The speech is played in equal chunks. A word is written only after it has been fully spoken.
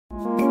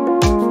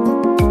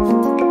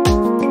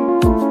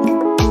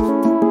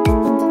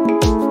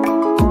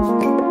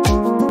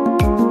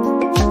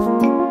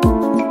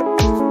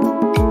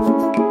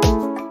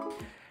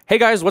Hey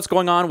guys, what's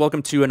going on?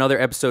 Welcome to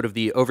another episode of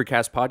the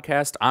Overcast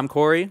podcast. I'm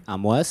Corey.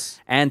 I'm Wes.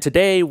 And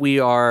today we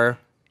are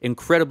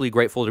incredibly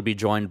grateful to be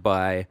joined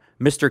by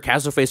Mr.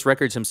 Castleface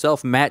Records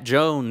himself, Matt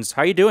Jones.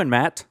 How you doing,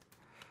 Matt?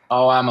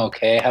 Oh, I'm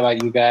okay. How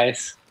about you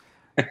guys?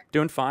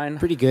 Doing fine.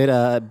 Pretty good.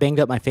 Banged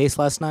up my face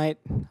last night.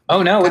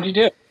 Oh, no. What'd you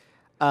do?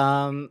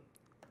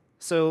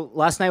 So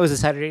last night was a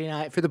Saturday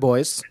night for the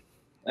boys.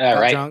 Got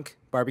Right. drunk,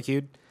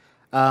 barbecued.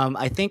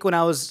 I think when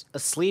I was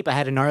asleep, I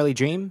had a gnarly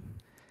dream,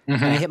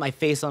 and I hit my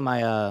face on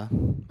my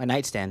my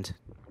nightstand.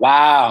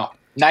 Wow.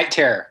 Night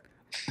terror.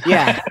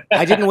 Yeah,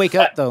 I didn't wake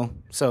up though.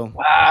 So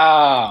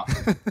Wow.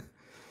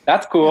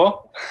 That's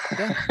cool.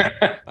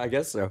 I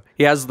guess so.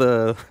 He has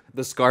the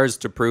scars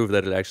to prove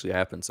that it actually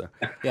happened. So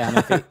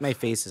yeah, my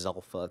face is all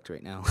fucked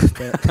right now.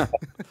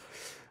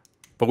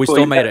 But we Cool. still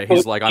You made got a it.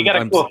 He's cool- like, you got a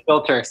I'm cool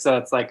filter, so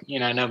it's like,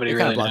 nobody It kind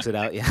really of blocks knows. it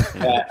out. Yeah.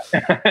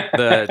 Yeah.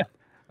 the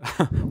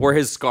where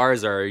his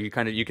scars are. You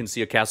can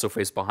see a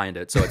Castleface behind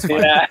it, so it's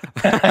fine.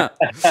 Yeah.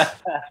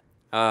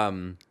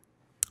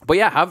 But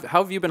yeah, how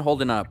have you been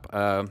holding up?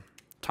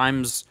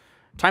 Times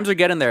are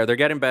getting there. They're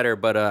getting better.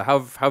 But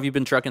how have you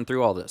been trucking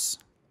through all this?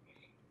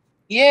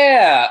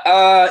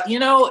 Yeah.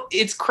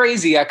 It's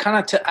crazy. I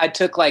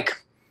took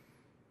like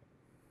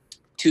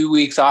 2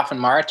 weeks off in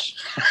March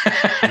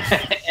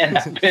and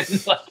I've been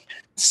like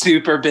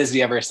super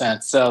busy ever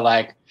since. So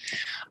like,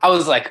 I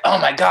was like, oh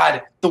my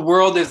God, the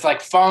world is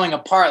like falling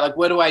apart. Like,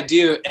 what do I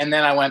do? And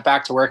then I went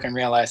back to work and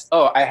realized,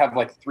 oh, I have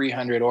like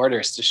 300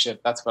 orders to ship.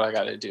 That's what I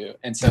got to do.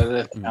 And so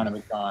that's kind of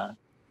been gone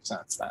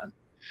since then.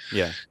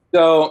 Yeah.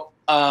 So,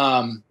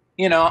 I'm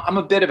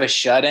a bit of a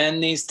shut-in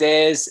these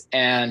days,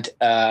 and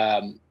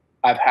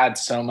I've had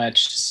so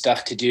much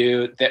stuff to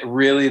do that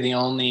really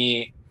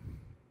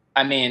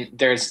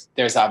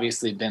there's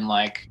obviously been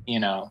like,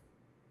 the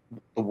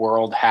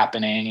world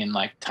happening and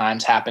like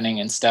times happening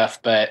and stuff,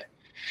 but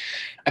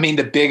I mean,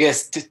 the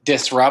biggest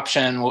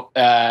disruption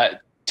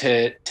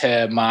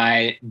to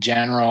my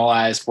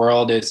generalized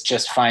world is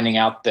just finding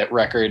out that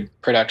record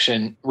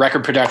production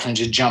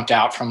just jumped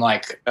out from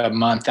like a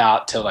month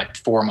out to like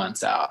 4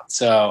 months out.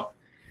 So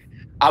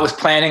I was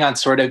planning on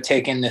sort of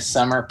taking this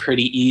summer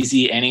pretty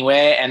easy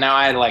anyway, and now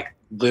I like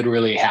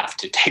literally have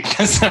to take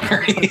the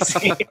summer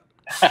easy.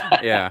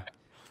 Yeah.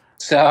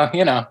 So,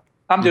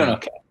 I'm doing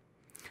okay.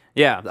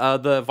 Yeah,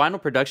 the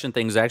vinyl production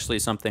thing is actually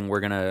something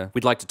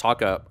we'd like to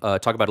talk about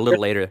a little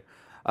later.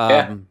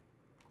 Yeah.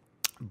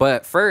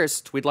 But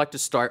first, we'd like to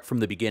start from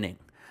the beginning.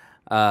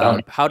 So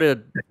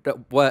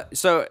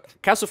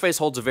Castleface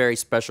holds a very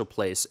special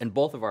place in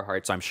both of our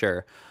hearts, I'm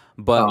sure,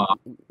 but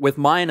with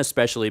mine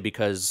especially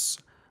because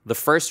the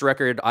first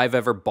record I've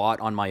ever bought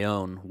on my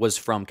own was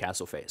from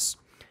Castleface,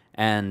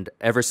 and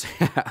ever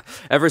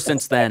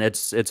since then,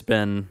 it's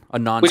been a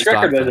nonstop. Which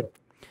record was it?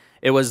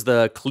 It was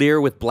the Clear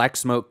with Black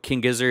Smoke,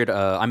 King Gizzard,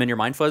 I'm in Your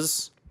Mind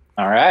Fuzz.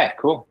 All right,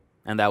 cool.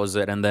 And that was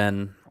it. And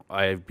then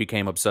I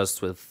became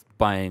obsessed with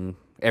buying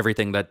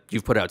everything that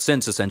you've put out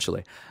since,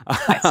 essentially.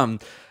 Nice.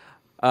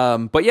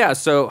 But yeah,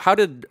 so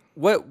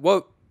what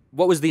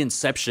was the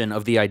inception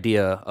of the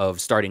idea of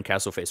starting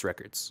Castleface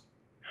Records?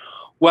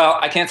 Well,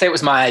 I can't say it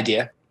was my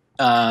idea.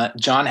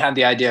 John had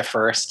the idea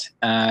first,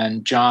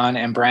 and John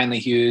and Brian Lee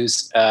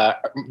Hughes,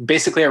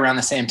 basically around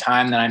the same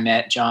time that I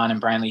met John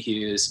and Brian Lee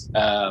Hughes,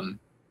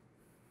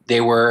 they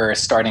were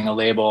starting a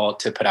label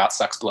to put out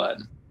Sucks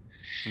Blood,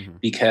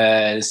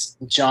 because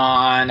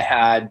John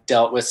had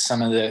dealt with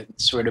some of the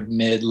sort of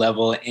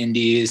mid-level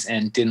indies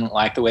and didn't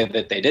like the way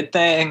that they did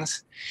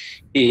things.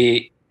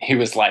 He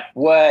was like,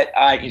 what?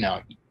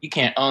 You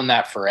can't own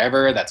that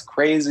forever. That's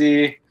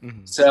crazy.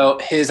 Mm-hmm. So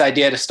his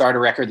idea to start a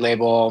record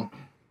label,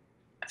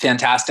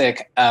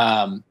 fantastic.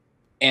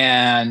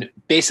 And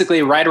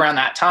basically right around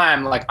that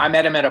time, like I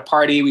met him at a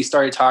party. We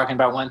started talking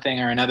about one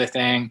thing or another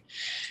thing.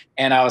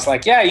 And I was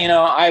like, yeah,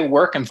 I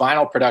work in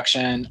vinyl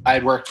production.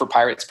 I'd worked for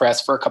Pirates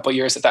Press for a couple of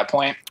years at that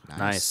point.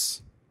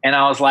 Nice. And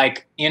I was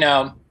like,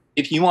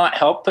 if you want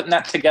help putting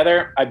that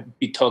together, I'd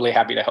be totally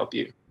happy to help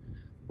you.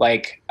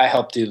 Like I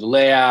help do the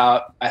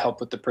layout. I help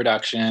with the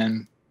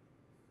production.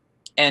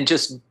 And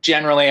just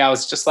generally, I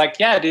was just like,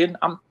 yeah, dude,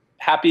 I'm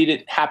happy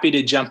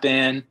to jump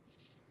in.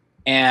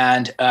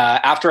 And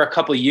after a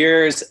couple of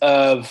years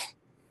of,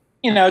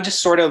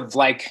 just sort of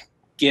like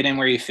get in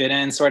where you fit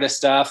in sort of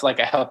stuff, like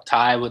I helped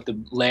Ty with the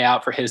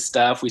layout for his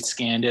stuff. We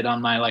scanned it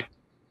on my like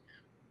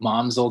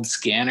mom's old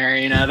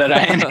scanner, that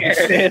I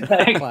inherited.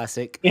 Like,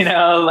 Classic.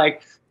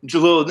 Like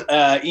little,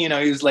 he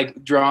was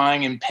like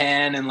drawing in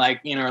pen and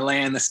like,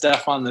 laying the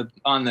stuff on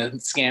the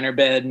scanner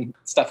bed and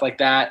stuff like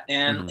that.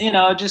 And,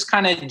 just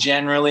kind of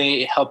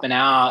generally helping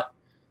out.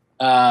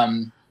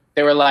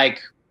 They were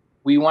like,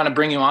 we want to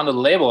bring you onto the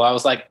label. I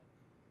was like,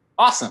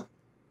 awesome.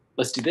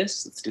 Let's do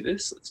this. Let's do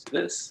this. Let's do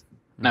this.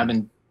 And I've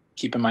been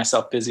keeping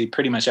myself busy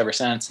pretty much ever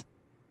since.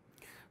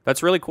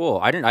 That's really cool.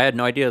 I had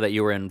no idea that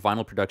you were in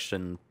vinyl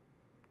production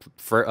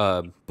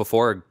for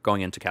before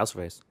going into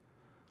Castleface.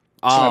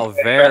 Oh,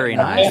 very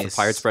nice. The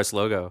Pirates Press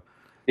logo.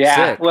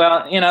 Yeah. Sick.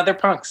 Well, they're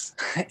punks.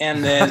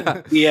 And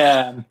then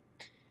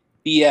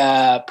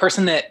the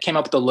person that came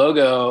up with the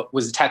logo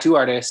was a tattoo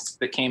artist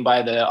that came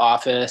by the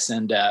office,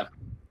 and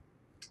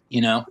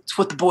it's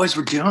what the boys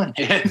were doing.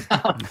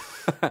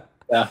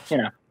 So,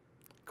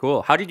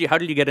 Cool. How did you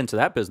get into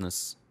that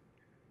business?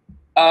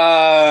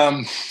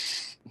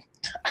 It's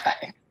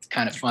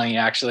kind of funny,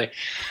 actually.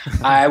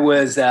 I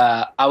was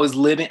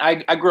living.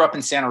 I grew up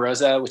in Santa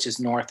Rosa, which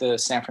is north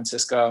of San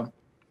Francisco,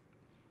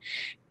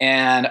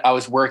 and I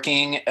was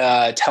working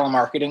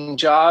telemarketing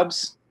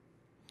jobs.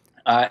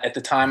 At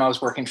the time, I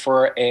was working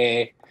for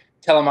a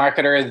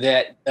telemarketer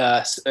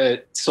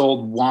that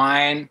sold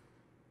wine,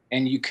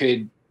 and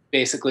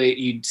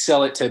you'd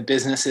sell it to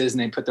businesses, and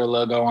they'd put their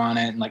logo on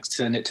it and like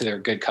send it to their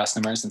good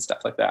customers and stuff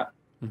like that.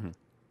 Mm-hmm.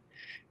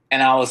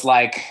 And I was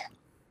like,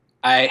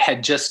 I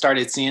had just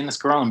started seeing this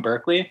girl in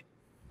Berkeley,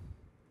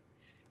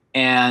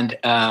 and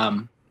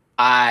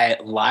I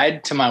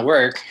lied to my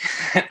work.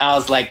 I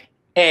was like,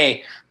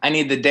 "Hey, I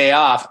need the day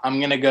off. I'm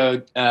gonna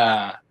go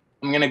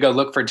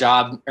look for a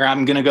job, or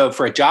I'm gonna go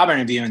for a job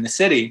interview in the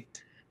city."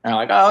 And they're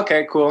like, "Oh,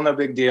 okay, cool, no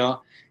big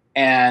deal."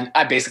 And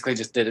I basically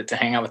just did it to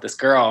hang out with this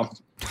girl.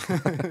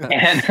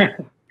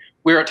 And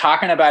we were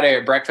talking about it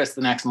at breakfast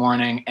the next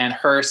morning, and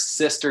her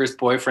sister's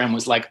boyfriend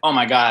was like, "Oh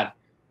my God,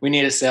 we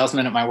need a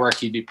salesman at my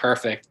work. You'd be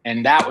perfect."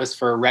 And that was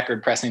for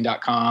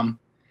recordpressing.com.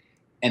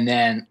 And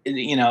then,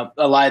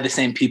 a lot of the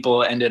same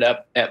people ended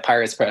up at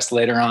Pirates Press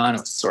later on.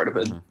 It was sort of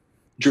a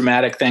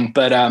dramatic thing,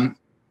 but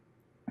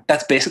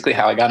that's basically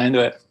how I got into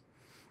it.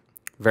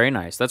 Very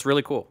nice. That's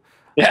really cool.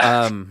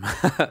 Yeah.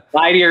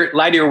 Lie to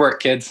your work,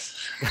 kids.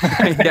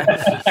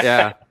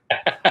 Yeah.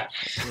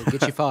 It'll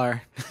get you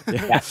far.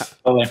 Yeah.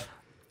 Totally.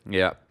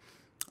 Yeah.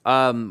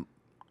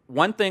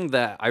 One thing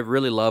that I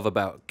really love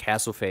about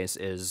Castleface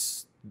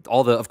is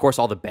all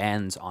the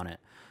bands on it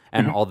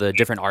and all the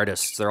different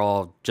artists. They're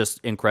all just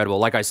incredible.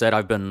 Like I said,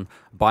 I've been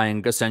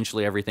buying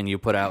essentially everything you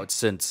put out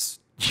since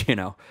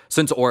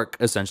Orc,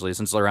 essentially,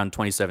 since around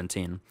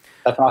 2017.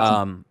 That's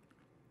awesome.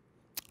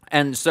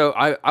 And so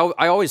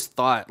I always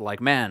thought, like,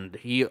 man,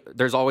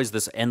 there's always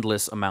this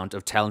endless amount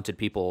of talented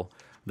people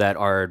that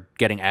are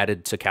getting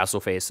added to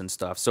Castleface and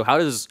stuff. So how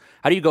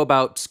do you go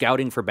about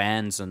scouting for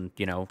bands and,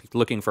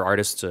 looking for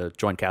artists to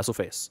join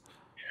Castleface?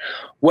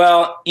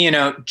 Well,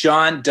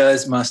 John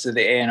does most of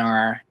the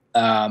A&R.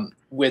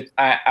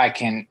 I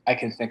can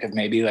think of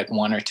maybe like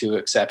one or two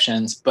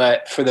exceptions,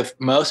 but for the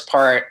most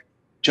part,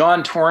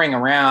 John touring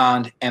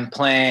around and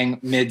playing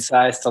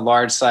mid-sized to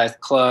large-sized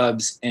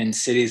clubs in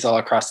cities all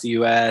across the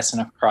U.S.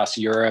 and across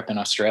Europe and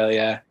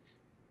Australia.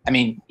 I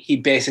mean, he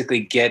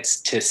basically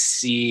gets to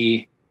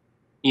see,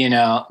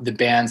 the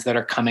bands that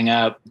are coming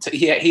up. So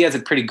he has a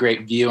pretty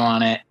great view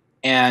on it.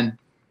 And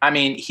I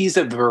mean, he's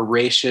a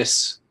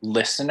voracious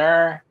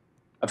listener,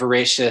 a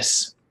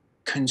voracious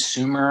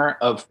consumer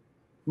of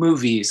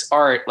movies,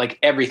 art, like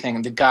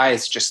everything. The guy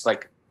is just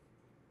like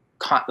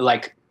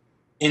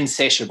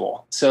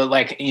insatiable. So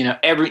like,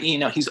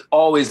 he's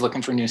always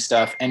looking for new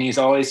stuff, and he's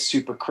always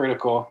super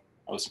critical.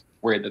 I was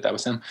worried that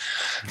was him.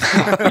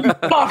 What are you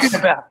talking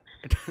about?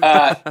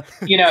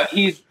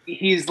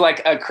 He's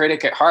like a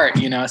critic at heart,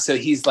 so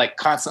he's like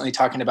constantly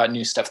talking about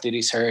new stuff that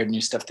he's heard,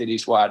 new stuff that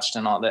he's watched,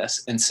 and all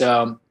this. And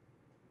so,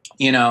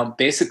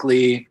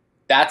 basically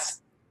that's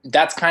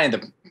kind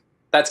of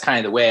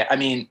the way. I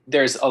mean,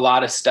 there's a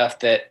lot of stuff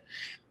that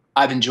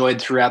I've enjoyed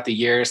throughout the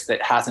years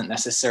that hasn't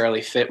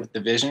necessarily fit with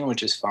the vision,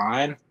 which is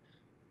fine.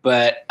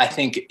 But I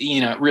think,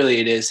 really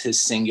it is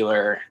his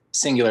singular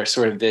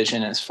sort of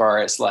vision as far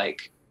as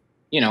like,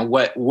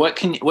 what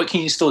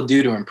can you still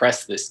do to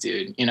impress this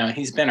dude?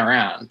 He's been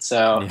around.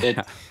 So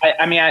yeah.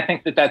 I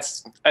think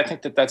that's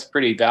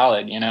pretty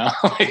valid.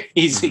 Like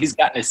he's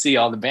gotten to see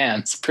all the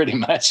bands pretty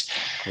much.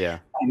 Yeah.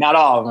 Not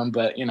all of them,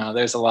 but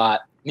there's a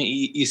lot.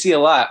 You see a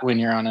lot when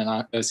you're on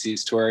an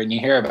OC's tour, and you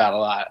hear about a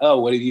lot. Oh,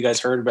 what have you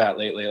guys heard about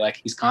lately? Like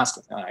he's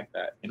constantly like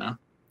that,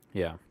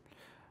 Yeah.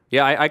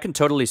 Yeah, I can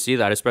totally see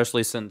that,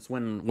 especially since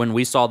when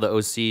we saw the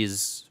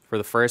OCs for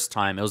the first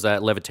time, it was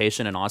at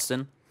Levitation in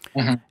Austin.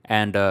 Mm-hmm.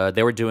 And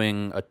they were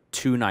doing a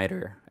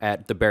 2-nighter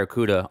at the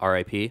Barracuda,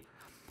 RIP.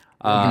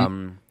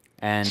 And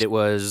it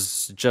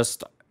was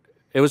just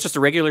a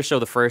regular show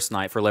the first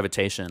night for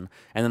Levitation,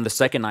 and then the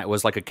second night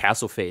was like a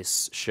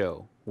Castleface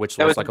show, which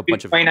was like a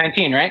bunch of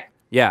 2019, right?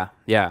 Yeah.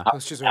 I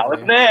was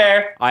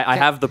there. I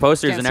have the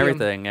posters and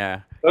everything.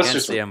 Yeah,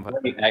 posters were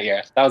great that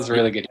year. That was a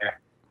really good year.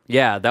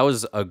 Yeah, that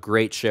was a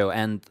great show,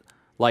 and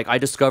like I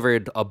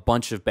discovered a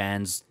bunch of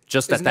bands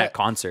just at that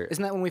concert.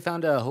 Isn't that when we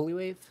found Holy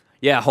Wave?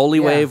 Yeah, Holy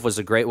Wave was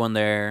a great one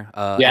there.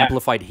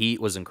 Amplified Heat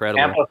was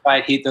incredible.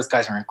 Amplified Heat, those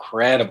guys are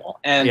incredible.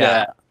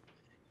 And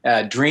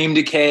Dream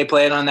Decay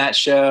played on that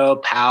show.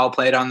 Pow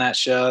played on that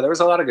show. There was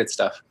a lot of good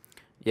stuff.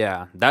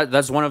 Yeah,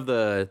 that's one of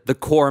the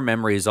core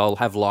memories I'll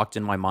have locked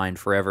in my mind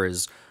forever.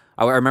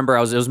 I remember it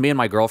was me and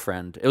my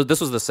girlfriend.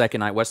 This was the second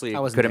night. Wesley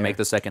couldn't make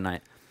the second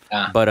night.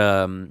 But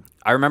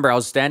I remember I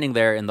was standing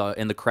there in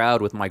the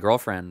crowd with my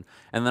girlfriend,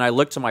 and then I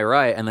looked to my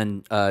right, and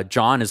then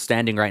John is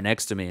standing right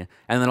next to me,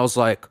 and then I was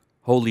like,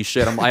 holy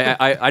shit.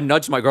 I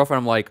nudged my girlfriend.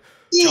 I'm like,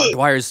 John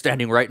Dwyer's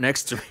standing right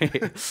next to me.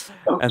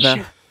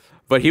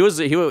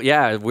 But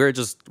yeah,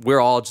 we're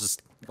all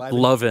just Vibing.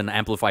 loving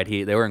Amplified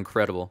Heat. They were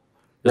incredible.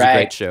 It was a Right.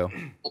 great show.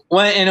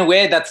 Well, in a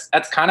way, that's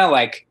kind of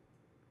like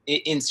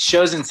in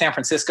shows in San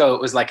Francisco.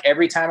 It was like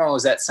every time I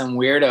was at some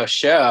weirdo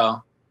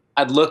show,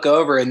 I'd look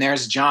over and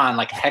there's John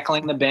like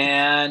heckling the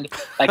band,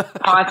 like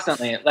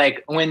constantly.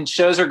 Like when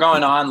shows are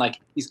going on, like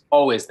he's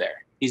always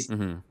there. He's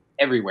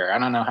everywhere. I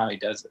don't know how he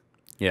does it.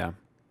 Yeah.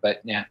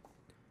 But yeah.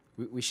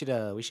 We should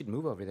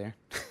move over there.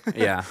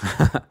 Yeah.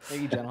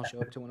 Maybe John will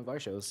show up to one of our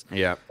shows.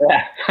 Yeah.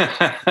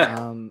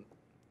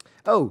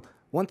 Oh,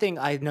 one thing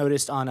I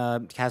noticed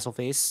on Castle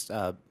Face,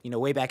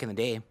 way back in the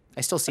day,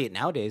 I still see it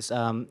nowadays.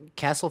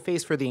 Castle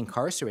Face for the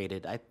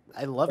incarcerated.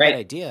 I love that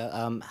idea.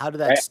 How did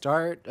that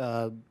start?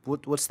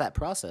 What's that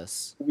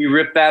process? We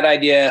ripped that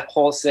idea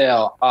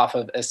wholesale off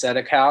of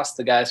Ascetic House,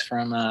 the guys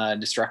from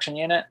Destruction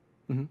Unit.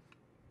 Mm-hmm.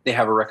 They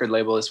have a record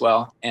label as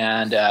well.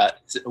 And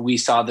we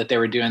saw that they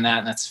were doing that,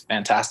 and that's a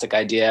fantastic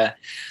idea.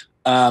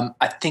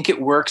 I think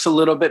it works a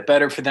little bit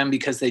better for them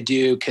because they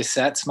do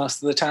cassettes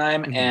most of the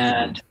time. Mm-hmm.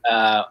 And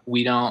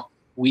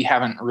we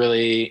haven't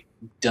really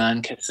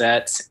done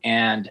cassettes.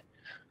 And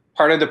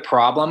part of the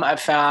problem I've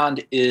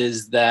found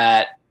is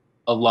that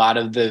a lot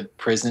of the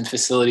prison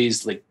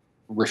facilities like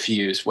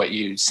refuse what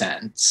you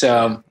send.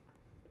 So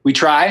we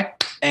try.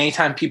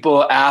 Anytime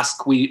people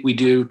ask, we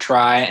do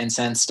try and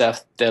send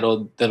stuff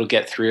that'll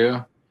get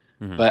through.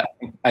 Mm-hmm. But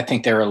I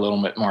think they're a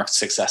little bit more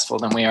successful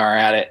than we are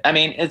at it. I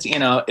mean, it's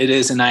it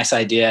is a nice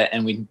idea,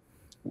 and we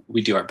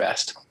do our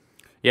best.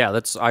 Yeah,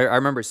 I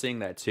remember seeing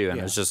that too, and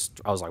I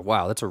was like,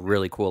 wow, that's a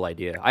really cool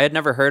idea. I had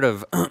never heard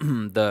of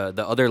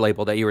the other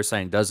label that you were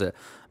saying does it,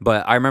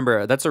 but I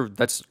remember that's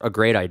a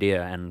great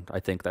idea, and I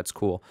think that's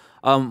cool.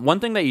 One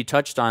thing that you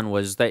touched on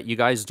was that you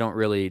guys don't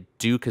really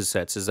do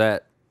cassettes. Is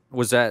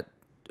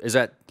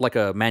that like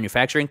a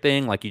manufacturing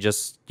thing? Like you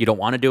don't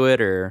want to do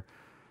it, or?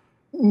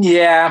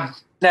 Yeah,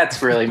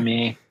 that's really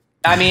me.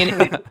 I mean,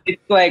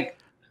 it's like.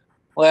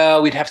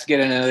 Well, we'd have to get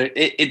another.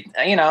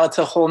 It's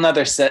a whole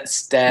nother set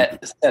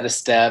of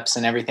steps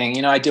and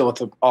everything. I deal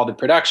with all the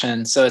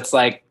production, so it's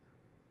like,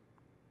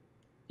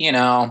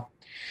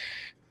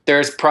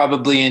 there's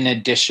probably an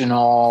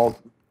additional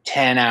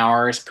 10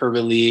 hours per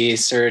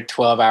release or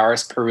 12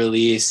 hours per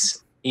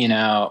release.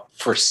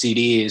 For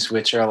CDs,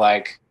 which are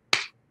like,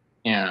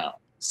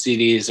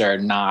 CDs are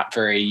not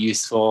very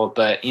useful,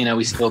 but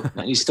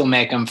you still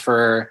make them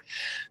for.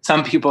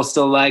 Some people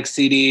still like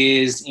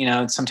CDs,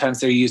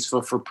 sometimes they're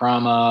useful for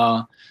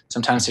promo.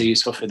 Sometimes they're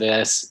useful for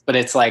this, but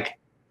it's like,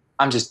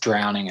 I'm just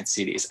drowning in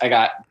CDs. I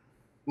got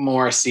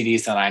more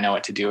CDs than I know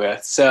what to do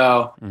with.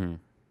 So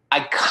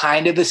I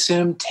kind of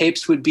assumed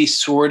tapes would be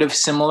sort of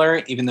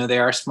similar, even though they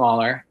are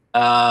smaller.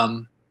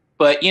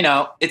 But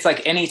it's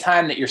like any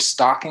time that you're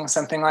stocking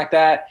something like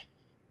that,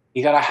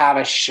 you got to have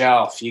a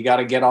shelf. You got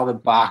to get all the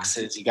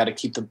boxes. You got to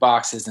keep the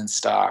boxes in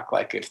stock.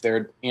 Like if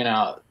they're,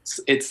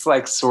 it's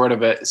like sort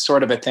of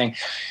a thing.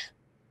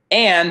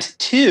 And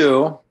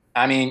two,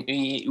 I mean,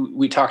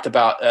 we talked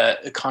about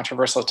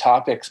controversial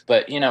topics,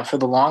 but for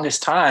the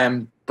longest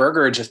time,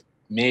 Burger just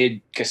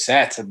made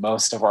cassettes of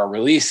most of our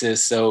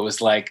releases. So it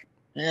was like,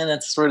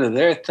 that's sort of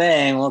their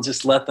thing. We'll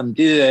just let them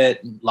do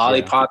it.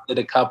 Lollipop did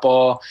a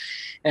couple.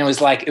 And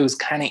it was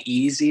kind of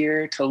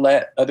easier to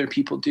let other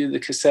people do the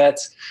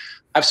cassettes.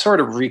 I've sort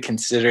of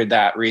reconsidered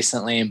that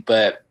recently,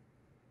 but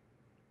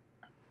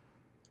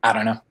I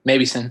don't know.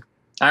 Maybe soon.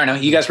 I don't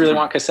know. You guys really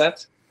want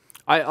cassettes?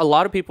 A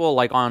lot of people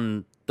like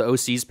on the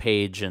OC's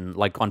page and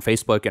like on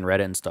Facebook and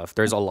Reddit and stuff.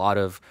 There's a lot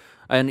of,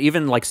 and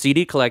even like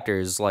CD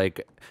collectors,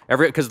 like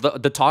because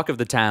the talk of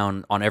the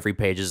town on every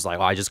page is like,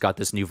 oh, I just got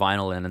this new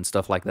vinyl in and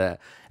stuff like that.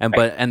 And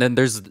and then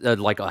there's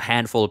like a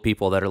handful of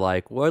people that are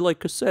like, well, I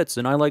like cassettes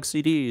and I like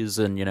CDs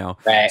and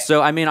Right.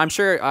 So I mean, I'm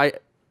sure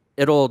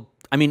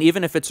I mean,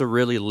 even if it's a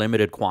really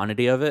limited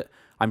quantity of it,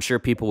 I'm sure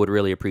people would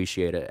really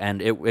appreciate it,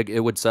 and it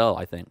would sell,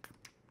 I think.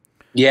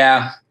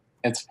 Yeah,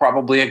 it's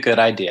probably a good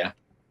idea.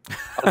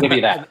 I'll give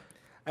you that.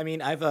 I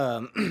mean, I've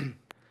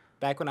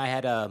back when I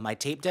had my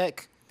tape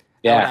deck,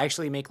 I Yeah. would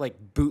actually make like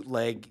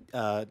bootleg,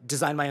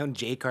 design my own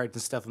J cards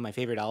and stuff of my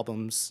favorite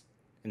albums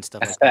and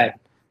stuff That's like that. right.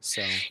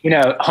 So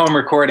Home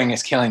recording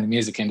is killing the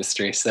music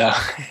industry. So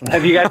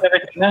have you guys ever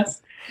seen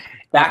this?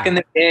 Back in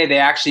the day, they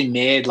actually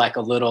made like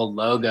a little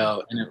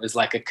logo, and it was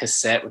like a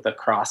cassette with a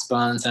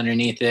crossbones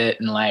underneath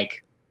it, and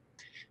like,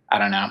 I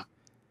don't know.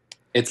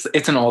 It's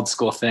an old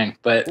school thing,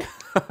 but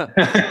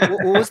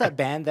what was that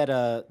band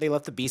that they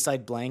left the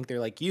B-side blank?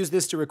 They're like, use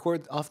this to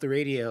record off the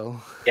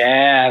radio.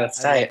 yeah,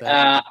 that's I like right.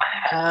 that.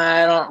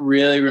 I don't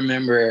really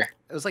remember.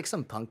 It was like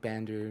some punk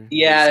band or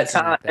Yeah,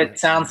 something like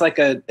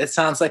that. it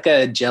sounds like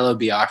a Jello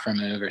Biafra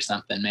move or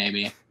something,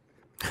 maybe.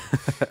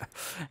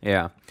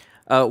 Yeah.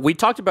 We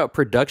talked about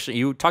production.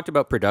 You talked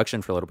about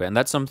production for a little bit, and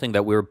that's something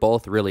that we were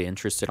both really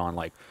interested on.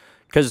 Like,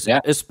 because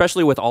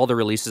especially with all the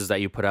releases that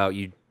you put out,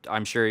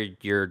 I'm sure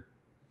you're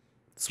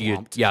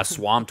Swamped.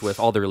 swamped with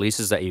all the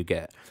releases that you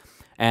get.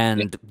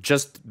 and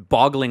just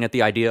boggling at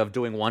the idea of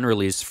doing one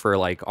release for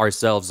like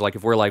ourselves. Like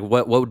if we're like,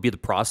 what would be the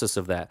process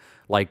of that?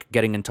 Like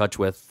getting in touch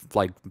with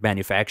like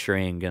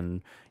manufacturing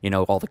and, you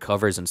know, all the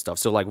covers and stuff.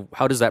 So like,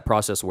 how does that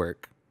process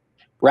work?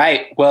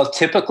 Right. Well,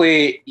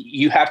 typically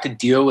you have to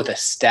deal with a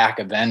stack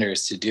of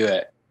vendors to do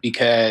it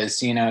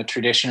because, you know,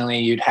 traditionally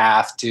you'd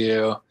have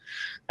to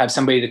have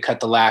somebody to cut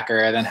the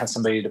lacquer, then have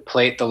somebody to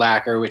plate the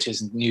lacquer, which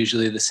is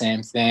usually the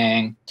same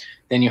thing.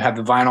 Then you have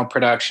the vinyl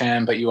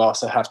production, but you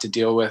also have to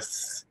deal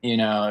with, you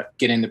know,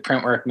 getting the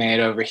print work made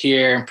over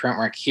here and print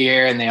work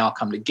here, and they all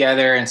come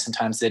together. And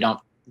sometimes they don't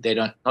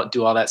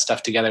do all that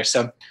stuff together.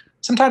 So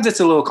sometimes it's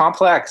a little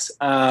complex.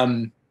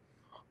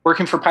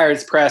 Working for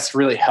Pirates Press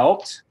really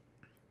helped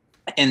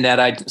in that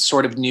I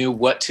sort of knew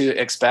what to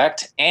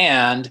expect.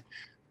 And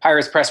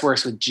Pirates Press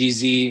works with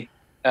GZ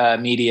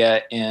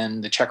Media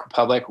in the Czech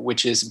Republic,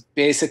 which is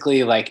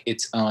basically like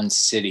its own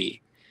city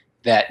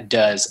that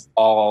does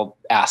all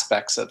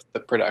aspects of the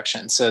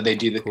production. So they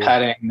do the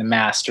cutting, the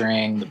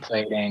mastering, the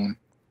plating,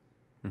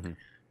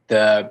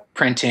 the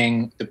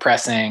printing, the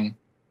pressing,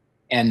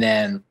 and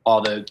then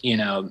all the, you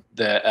know,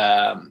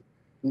 the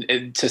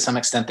to some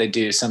extent they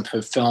do some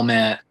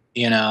fulfillment,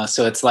 you know.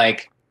 So it's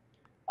like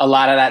a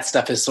lot of that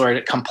stuff is sort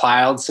of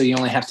compiled, so you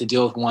only have to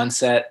deal with one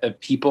set of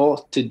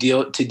people to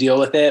deal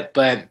with it.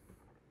 But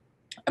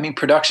I mean,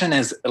 production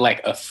is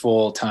like a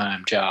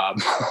full-time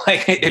job.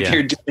 Like if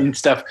you're doing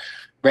stuff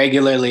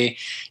regularly.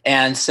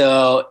 And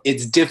so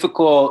it's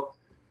difficult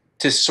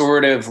to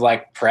sort of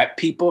like prep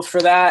people for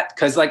that.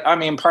 Cause like, I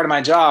mean, part of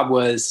my job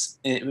was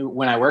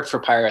when I worked for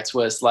Pirates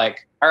was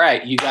like, all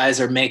right, you guys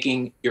are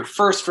making your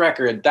first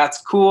record. That's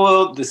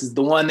cool. This is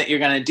the one that you're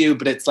going to do.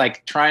 But it's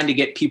like trying to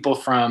keep people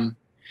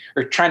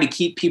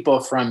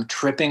from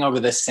tripping over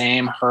the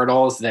same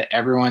hurdles that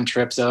everyone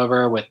trips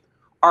over with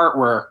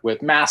artwork,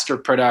 with master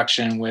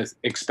production, with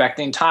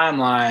expecting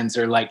timelines,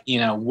 or like, you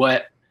know,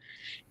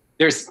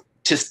 there's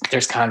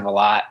kind of a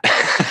lot.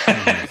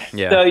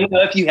 Yeah. So, you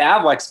know, if you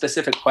have like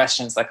specific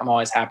questions, like I'm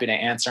always happy to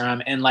answer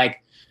them. And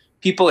like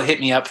people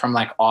hit me up from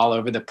like all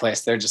over the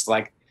place. They're just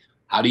like,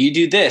 how do you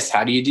do this?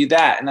 How do you do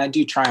that? And I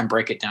do try and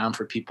break it down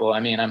for people.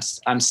 I mean,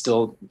 I'm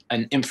still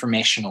an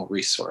informational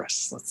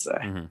resource, let's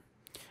say.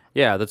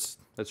 Yeah, that's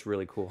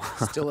really cool.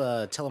 Still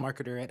a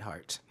telemarketer at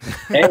heart.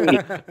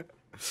 Hey,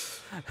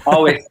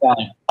 always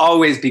selling,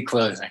 always be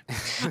closing.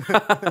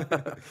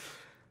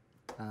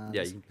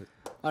 Yeah.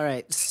 All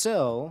right,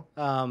 so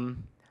I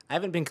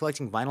haven't been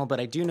collecting vinyl, but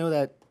I do know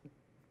that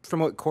from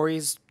what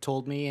Corey's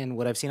told me and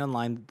what I've seen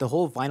online, the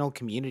whole vinyl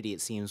community, it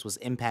seems, was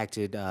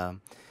impacted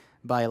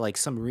by like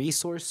some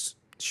resource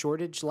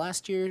shortage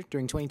last year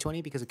during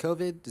 2020 because of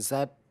COVID. Is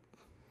that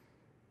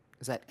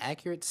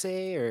accurate to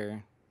say,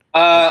 or?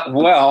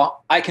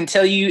 Well, I can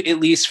tell you, at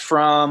least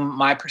from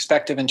my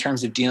perspective in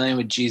terms of dealing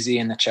with GZ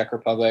in the Czech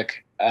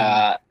Republic,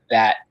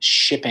 that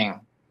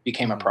shipping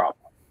became a problem.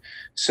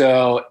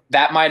 So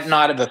that might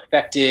not have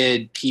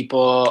affected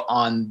people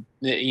on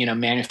the, you know,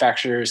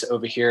 manufacturers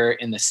over here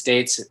in the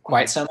States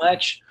quite so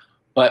much.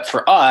 But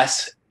for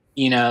us,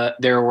 you know,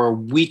 there were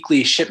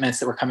weekly shipments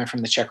that were coming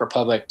from the Czech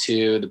Republic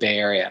to the Bay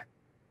Area.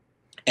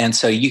 And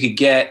so you could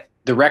get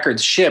the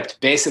records shipped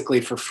basically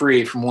for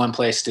free from one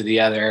place to the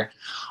other.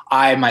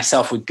 I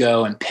myself would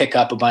go and pick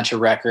up a bunch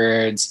of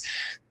records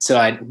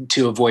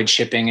to avoid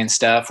shipping and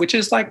stuff, which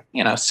is like,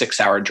 you know,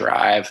 6-hour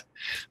drive.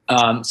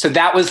 So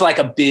that was like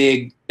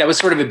that was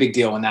sort of a big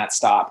deal when that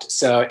stopped.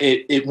 So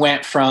it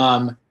went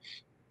from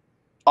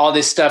all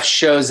this stuff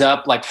shows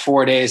up like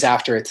 4 days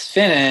after it's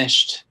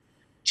finished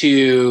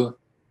to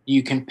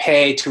you can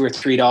pay $2 or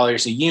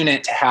 $3 a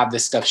unit to have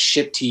this stuff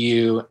shipped to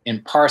you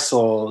in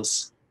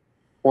parcels,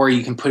 or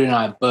you can put it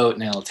on a boat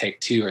and it'll take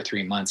 2 or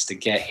 3 months to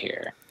get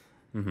here.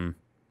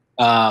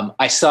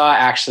 I saw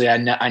actually,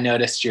 I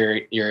noticed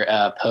your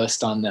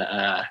post on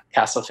the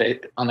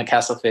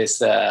Castleface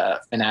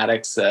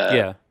Fanatics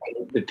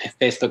the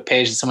Facebook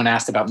page, and someone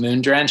asked about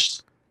Moon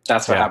Drenched.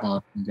 That's what happened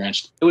with Moon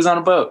Drenched. It was on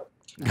a boat.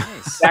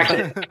 Nice.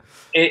 Actually,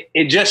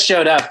 it just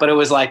showed up, but it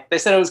was like they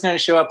said it was going to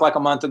show up like a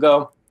month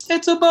ago.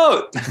 It's a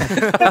boat.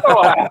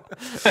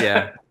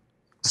 Yeah.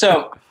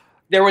 So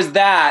there was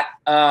that.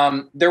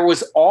 There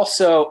was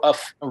also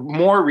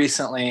more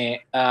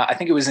recently, I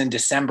think it was in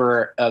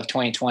December of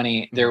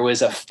 2020, there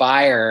was a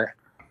fire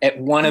at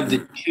one of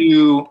the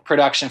 2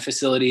 production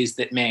facilities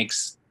that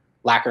makes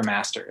lacquer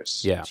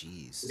masters. Yeah.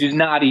 Jeez. It's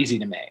not easy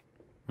to make.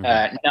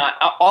 A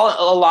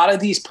lot of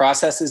these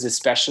processes,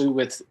 especially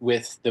with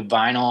the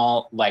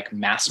vinyl like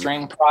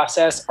mastering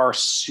process, are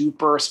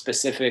super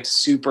specific,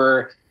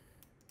 super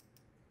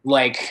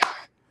like,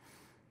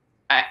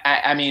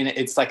 I mean,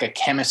 it's like a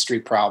chemistry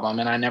problem,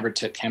 and I never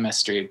took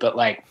chemistry, but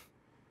like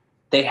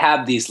they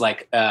have these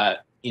like,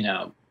 you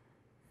know,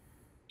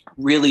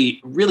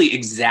 really, really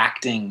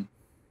exacting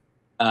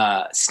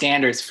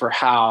standards for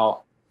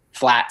how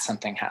flat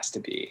something has to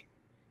be.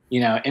 You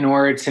know, in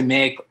order to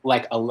make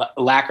like a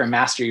lacquer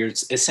master, you're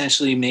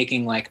essentially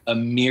making like a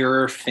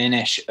mirror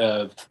finish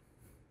of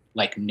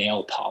like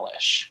nail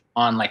polish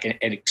on like an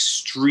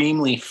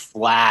extremely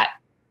flat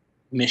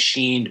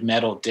machined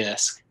metal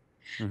disc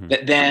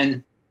that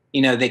then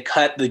they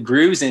cut the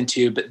grooves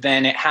into, but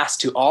then it has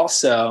to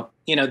also,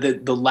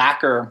 the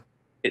lacquer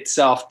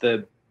itself,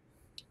 the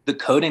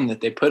coating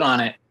that they put on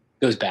it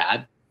goes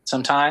bad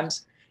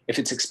sometimes. If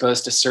it's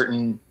exposed to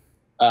certain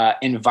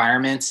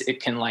environments,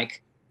 it can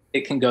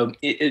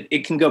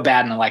go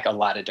bad in like a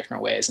lot of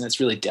different ways, and it's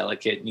really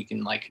delicate, and you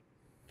can like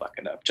fuck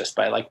it up just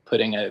by like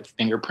putting a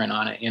fingerprint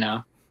on it,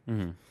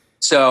 Mm-hmm.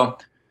 So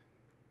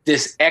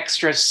this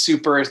extra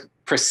super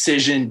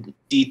precision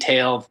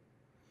detailed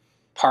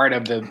part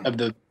of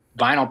the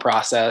vinyl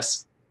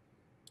process,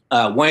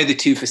 one of the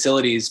two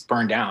facilities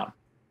burned down.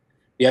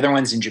 The other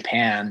one's in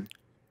Japan.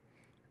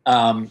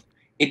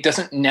 It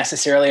doesn't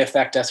necessarily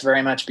affect us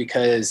very much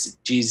because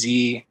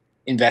GZ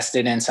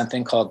invested in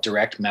something called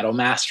direct metal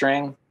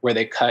mastering, where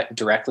they cut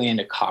directly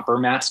into copper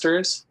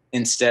masters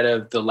instead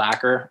of the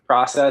lacquer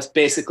process.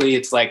 Basically,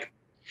 it's like,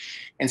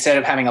 instead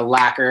of having a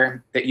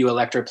lacquer that you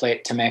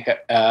electroplate to make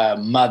a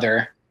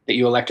mother, that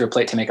you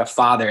electroplate to make a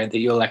father, that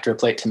you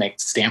electroplate to make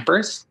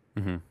stampers,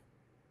 Mm-hmm.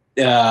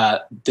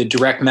 The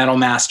direct metal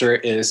master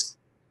is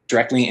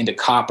directly into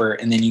copper,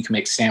 and then you can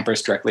make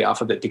stampers directly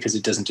off of it because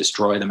it doesn't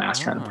destroy the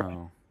master.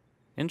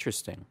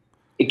 Interesting.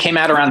 It came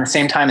out around the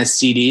same time as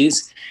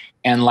CDs,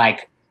 and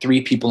like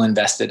 3 people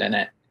invested in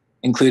it,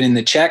 including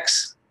the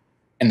Czechs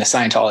and the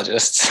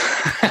Scientologists.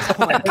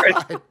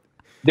 Oh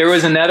There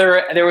was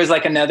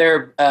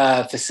another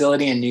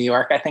facility in New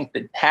York, I think,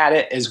 that had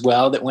it as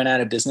well, that went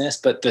out of business,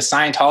 but the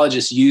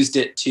Scientologists used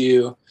it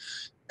to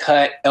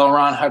cut L.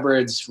 Ron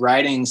Hubbard's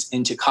writings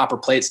into copper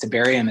plates to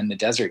bury him in the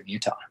desert in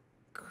Utah.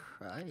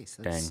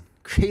 Christ, that's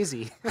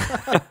crazy.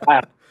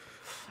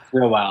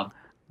 Real wild.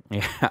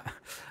 Yeah.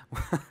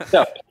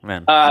 So,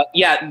 Man.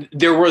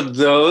 there were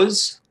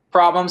those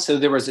problems. So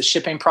there was a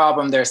shipping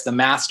problem. There's the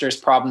masters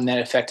problem that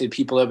affected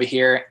people over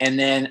here. And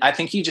then I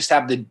think you just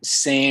have the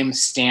same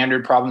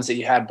standard problems that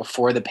you had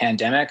before the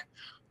pandemic,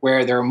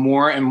 where there are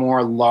more and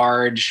more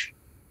large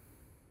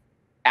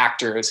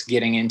actors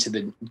getting into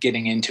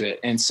it.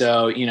 And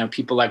so,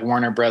 people like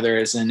Warner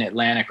Brothers and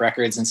Atlantic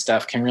Records and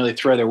stuff can really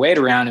throw their weight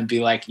around and be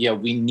like, yeah,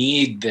 we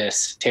need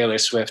this Taylor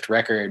Swift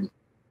record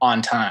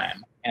on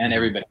time. And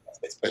everybody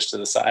gets pushed to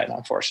the side,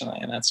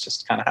 unfortunately. And that's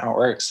just kind of how it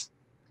works.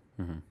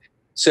 Mm-hmm.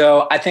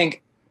 So I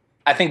think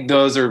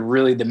those are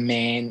really the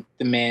main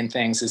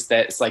things, is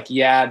that it's like,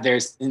 yeah,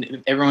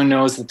 everyone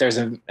knows that there's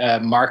a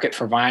market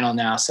for vinyl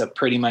now. So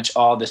pretty much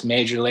all this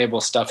major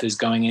label stuff is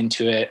going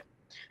into it.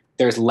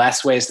 There's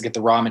less ways to get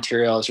the raw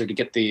materials or to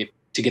get the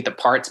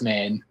parts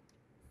made.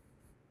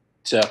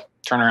 So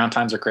turnaround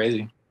times are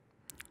crazy.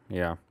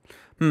 Yeah.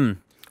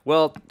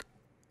 Well,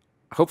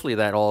 hopefully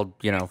that all,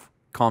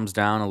 calms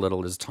down a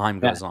little as time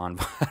goes on.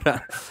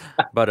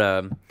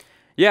 But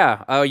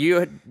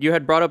you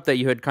had brought up that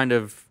you had kind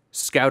of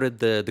scouted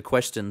the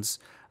questions.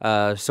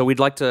 So we'd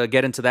like to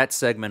get into that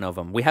segment of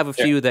them. We have a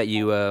few that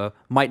you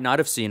might not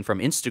have seen from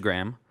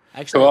Instagram.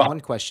 Actually, I have one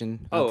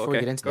question before we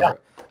get into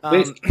that.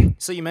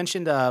 So you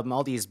mentioned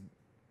all these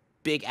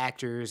big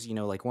actors,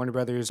 like Warner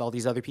Brothers, all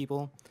these other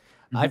people.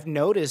 Mm-hmm. I've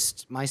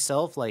noticed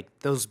myself, like,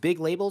 those big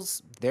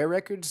labels, their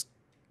records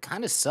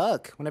kind of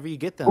suck whenever you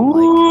get them.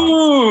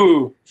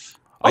 Ooh!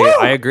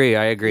 I agree.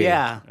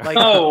 Yeah. Like,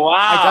 oh, wow.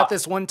 I got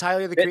this one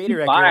Tyler, the Creator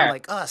record. I'm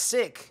like, oh,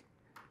 sick.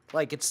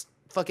 Like, it's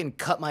fucking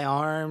cut my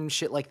arm,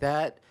 shit like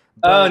that.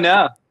 But, oh,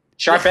 no.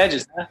 Sharp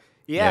edges, huh?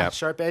 Yeah,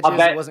 sharp edges.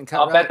 It wasn't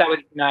cut I'll bet that was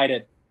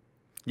United.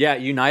 Yeah,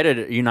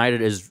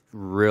 United is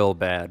real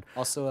bad.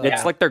 Also,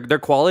 it's like their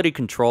quality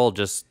control,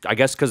 just, I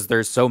guess because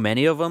there's so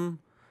many of them,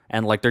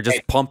 and like they're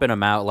just pumping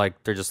them out,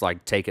 like they're just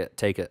like, take it.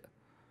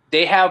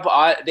 They have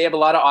a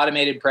lot of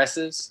automated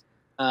presses,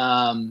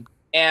 and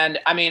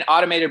I mean,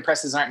 automated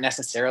presses aren't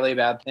necessarily a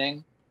bad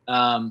thing,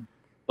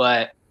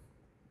 but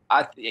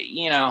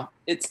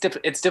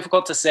it's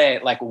difficult to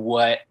say like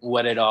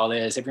what it all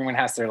is. Everyone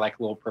has their like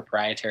little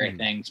proprietary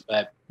things,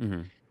 but.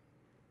 Mm-hmm.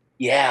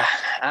 Yeah,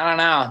 I don't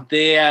know.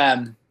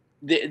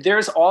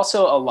 There's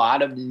also a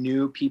lot of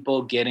new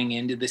people getting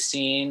into the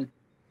scene.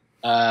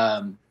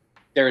 In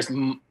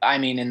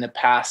the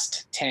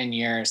past 10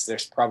 years,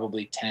 there's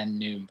probably 10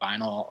 new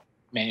vinyl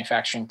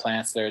manufacturing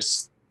plants.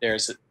 There's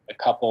a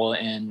couple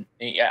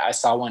I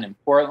saw one in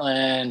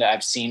Portland.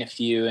 I've seen a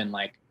few in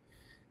there's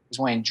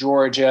one in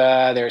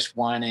Georgia. There's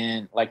one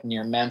in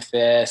near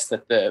Memphis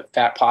that the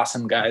Fat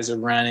Possum guys are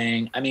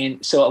running. I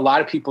mean, so a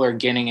lot of people are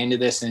getting into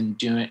this and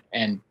doing,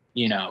 and,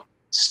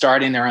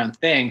 starting their own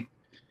thing.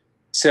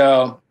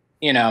 So,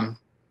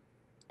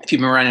 if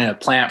you've been running a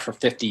plant for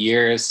 50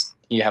 years,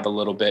 you have a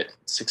little bit,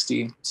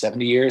 60,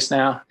 70 years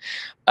now.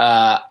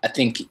 I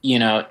think,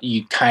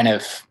 you kind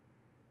of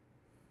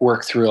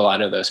work through a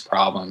lot of those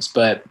problems,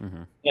 but,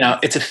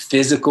 it's a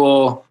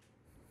physical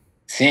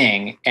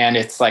thing. And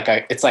it's like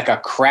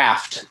a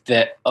craft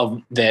that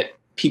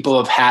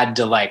people have had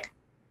to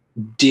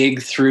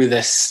dig through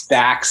the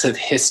stacks of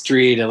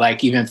history to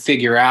even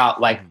figure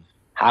out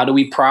how do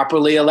we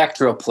properly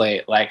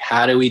electroplate?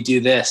 How do we do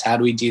this? How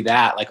do we do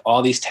that?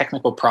 All these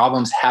technical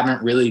problems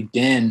haven't really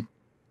been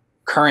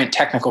current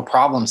technical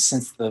problems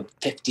since the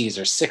 50s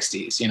or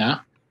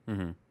 60s,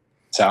 Mm-hmm.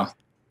 So.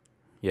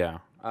 Yeah.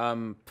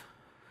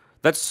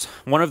 That's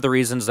one of the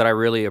reasons that I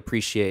really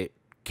appreciate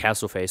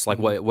Castle Face, like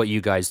what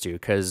you guys do,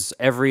 because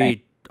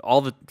a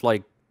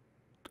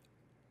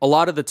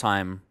lot of the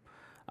time,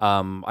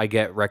 I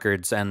get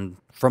records and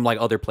from like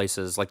other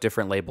places, like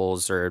different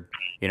labels or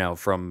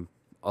from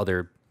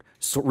other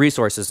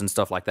resources and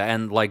stuff like that,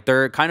 and like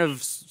they're kind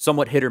of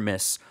somewhat hit or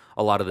miss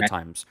a lot of the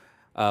times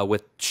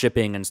with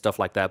shipping and stuff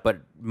like that.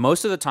 But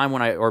most of the time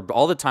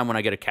all the time when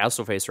I get a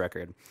Castle Face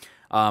record,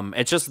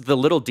 it's just the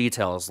little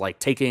details, like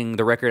taking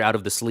the record out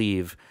of the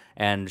sleeve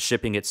and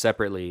shipping it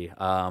separately.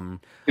 You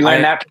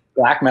learned that from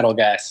black metal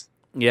guys.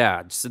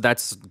 Yeah,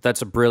 that's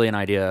a brilliant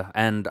idea,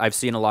 and I've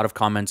seen a lot of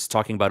comments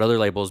talking about other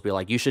labels be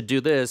like, you should do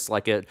this,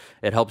 like it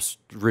helps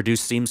reduce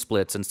seam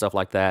splits and stuff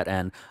like that.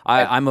 And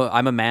I'm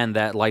a man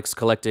that likes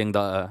collecting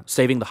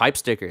saving the hype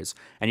stickers,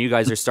 and you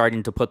guys are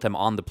starting to put them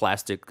on the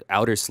plastic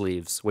outer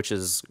sleeves, which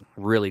is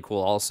really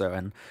cool also.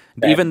 And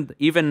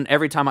even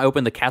every time I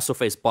open the Castle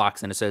Face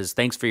box and it says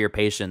thanks for your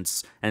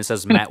patience and it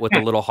says Matt with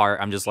the little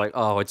heart, I'm just like,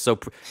 oh, it's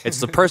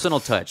the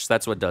personal touch.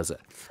 That's what does it.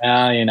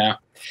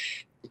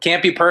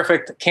 Can't be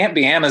perfect. Can't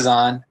be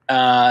Amazon.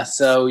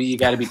 So you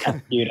got to be kind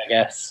of cute, I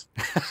guess.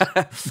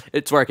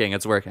 It's working.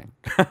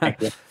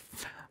 Thank you.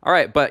 All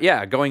right, but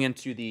yeah, going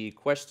into the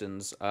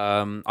questions,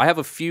 I have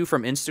a few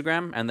from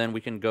Instagram, and then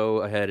we can go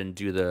ahead and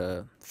do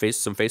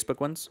some Facebook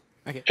ones.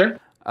 Okay, sure.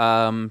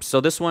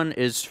 So this one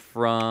is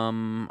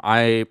from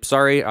I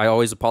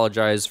always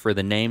apologize for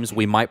the names.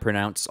 We might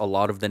pronounce a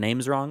lot of the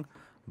names wrong,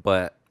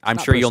 but I'm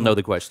sure you'll know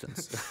the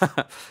questions.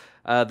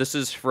 This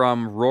is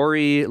from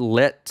Rory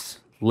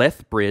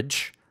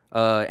Lethbridge.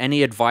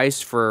 Any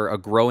advice for a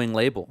growing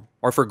label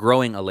or for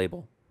growing a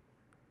label?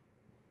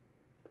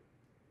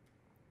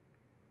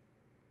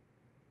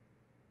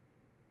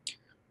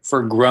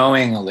 For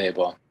growing a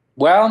label.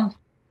 Well,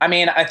 I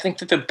mean, I think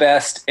that the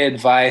best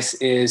advice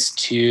is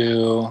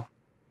to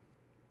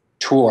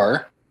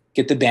tour,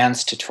 get the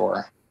bands to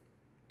tour,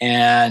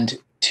 and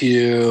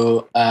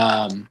to,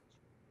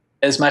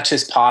 as much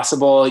as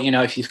possible,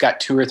 if you've got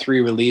 2 or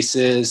 3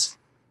 releases,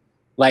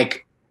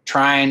 like,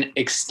 try and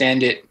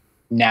extend it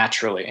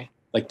naturally,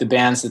 like the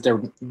bands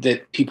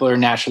that people are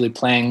naturally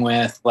playing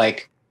with.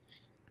 Like,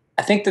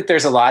 I think that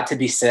there's a lot to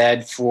be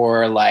said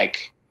for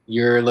like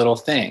your little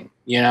thing,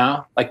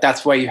 like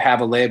that's why you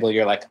have a label.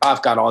 You're like, oh,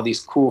 I've got all these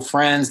cool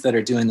friends that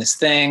are doing this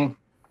thing.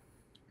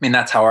 I mean,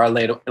 that's how our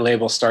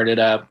label started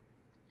up.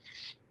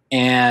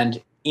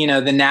 And,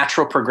 the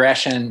natural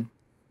progression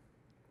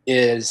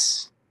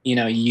is,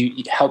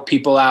 you help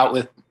people out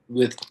with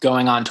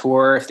going on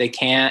tour. If they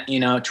can't,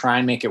 try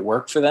and make it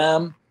work for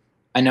them.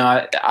 I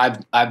know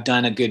I've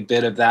done a good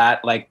bit of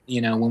that. Like,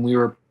 when we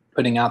were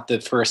putting out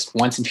the first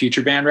Once and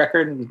Future Band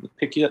record, and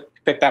pick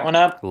that one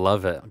up.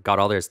 Love it. Got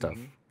all their stuff.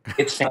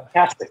 It's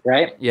fantastic,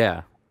 right?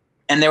 Yeah.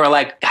 And they were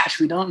like, gosh,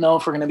 we don't know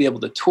if we're going to be able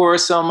to tour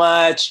so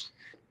much.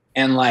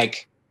 And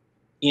like,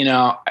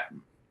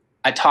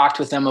 I talked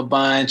with them a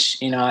bunch,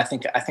 I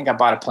think I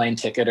bought a plane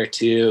ticket or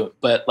 2,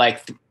 but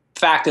like the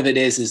fact of it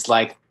is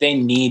like, they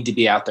need to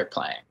be out there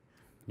playing.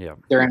 Yeah.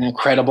 They're an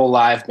incredible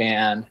live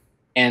band.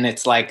 And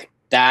it's like,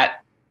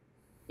 that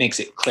makes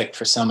it click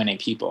for so many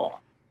people.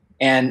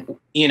 And,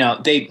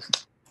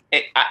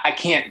 I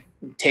can't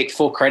take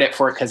full credit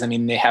for it, because I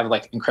mean, they have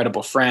like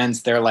incredible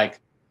friends. They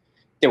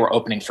were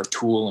opening for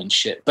Tool and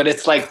shit, but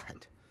it's like,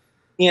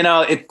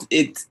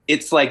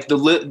 it's like the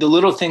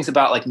little things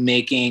about like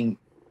making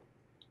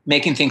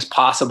things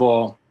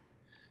possible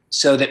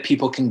so that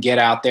people can get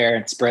out there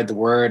and spread the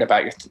word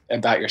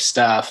about your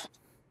stuff.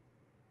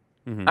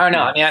 Mm-hmm. I don't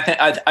know. I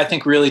mean, I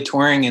think really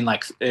touring and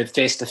like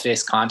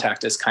face-to-face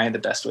contact is kind of the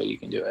best way you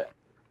can do it.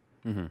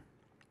 Mm-hmm.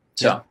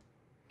 So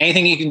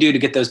anything you can do to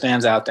get those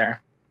bands out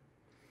there.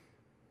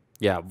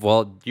 Yeah,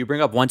 well, you bring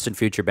up Once and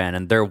Future Band,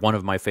 and they're one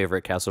of my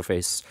favorite Castle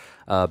Face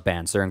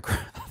bands.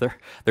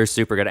 They're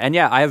super good. And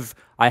yeah,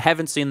 I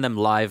haven't seen them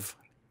live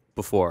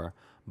before,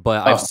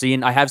 but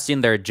I have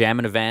seen their Jam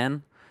in a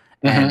Van,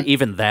 and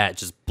even that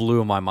just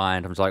blew my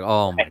mind. I was like,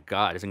 oh my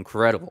god, it's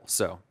incredible.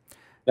 So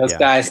those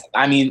guys,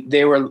 I mean,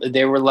 they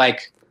were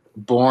like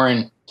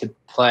born to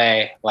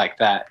play like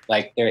that.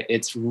 Like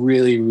it's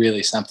really,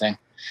 really something.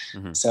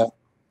 Mm-hmm. So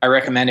I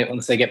recommend it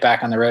once they get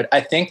back on the road. I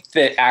think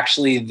that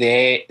actually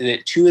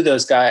that 2 of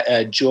those guys,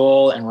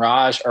 Joel and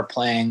Raj, are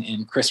playing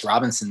in Chris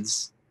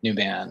Robinson's new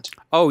band.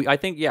 Oh, I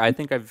think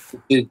I've.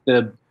 It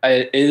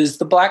is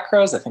the Black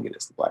Crows. I think it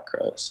is the Black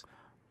Crows.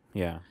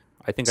 Yeah,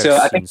 I think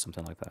I've seen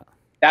something like that.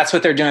 That's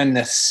what they're doing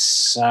this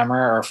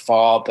summer or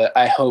fall. But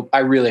I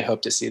really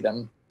hope to see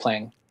them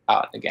playing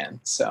out again.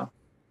 So,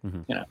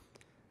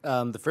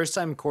 the first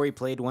time Corey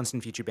played Once in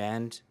Future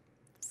Band,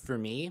 for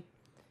me,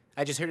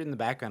 I just heard it in the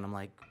background. I'm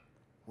like,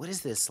 what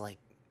is this? Like,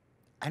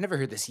 I never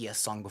heard this Yes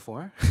song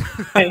before.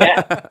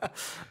 Yeah.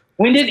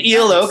 When did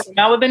ELO come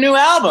out with a new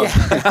album?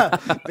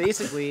 Yeah,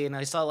 basically, and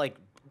I saw like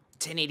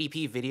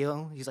 1080p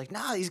video. He's like,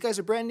 nah, these guys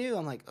are brand new.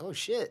 I'm like, oh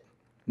shit.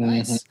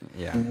 Nice. Mm-hmm.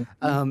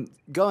 Yeah.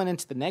 Going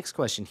into the next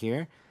question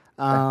here.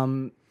 How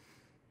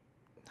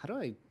do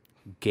I...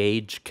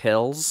 Gage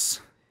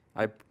Kells.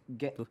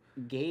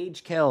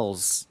 Gage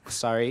Kells.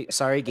 Sorry,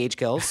 Gage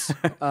Kells.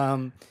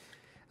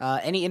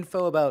 Any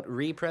info about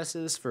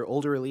represses for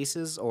older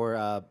releases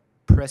or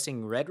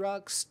pressing Red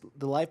Rocks,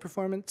 the live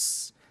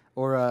performance,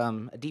 or a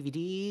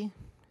DVD?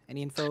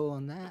 Any info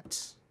on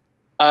that?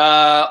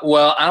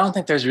 Well, I don't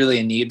think there's really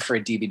a need for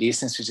a DVD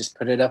since we just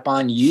put it up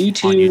on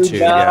YouTube. On YouTube,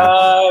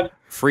 yeah.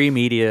 Free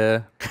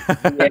media.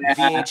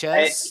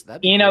 VHS.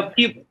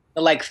 People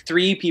like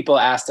 3 people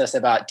asked us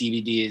about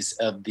DVDs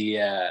of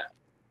the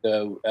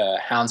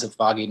Hounds of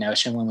Foggy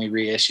Notion when we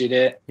reissued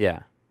it. Yeah,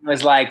 it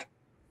was like,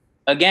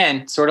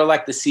 again, sort of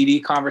like the CD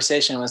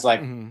conversation was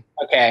like,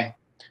 okay,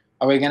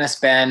 are we going to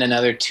spend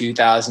another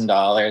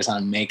 $2,000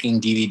 on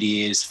making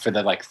DVDs for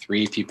the like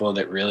 3 people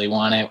that really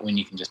want it when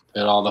you can just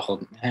put all the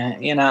whole,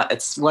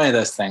 it's one of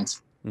those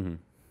things.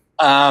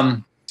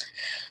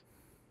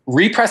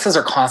 Represses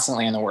are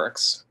constantly in the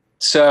works.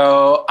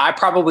 So I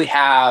probably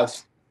have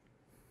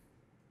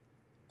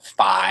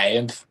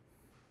 5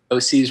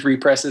 OC's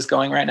represses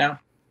going right now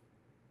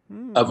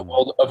of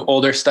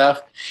older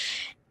stuff.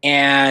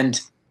 And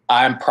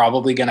I'm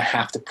probably going to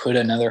have to put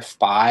another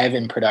 5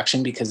 in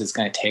production because it's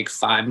going to take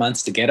 5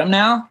 months to get them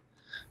now.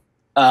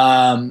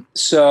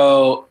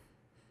 So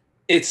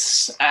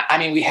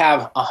we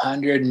have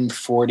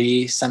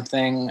 140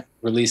 something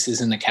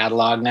releases in the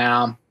catalog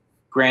now.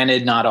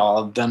 Granted, not all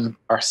of them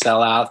are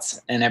sellouts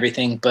and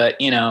everything, but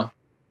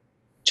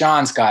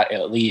John's got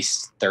at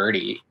least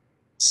 30.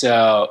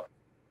 So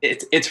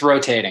it's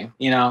rotating,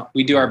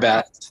 we do our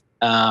best.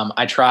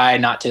 I try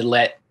not to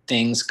let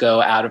things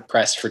go out of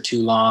press for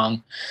too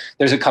long.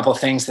 There's a couple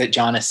things that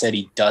John has said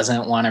he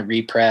doesn't want to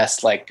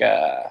repress, like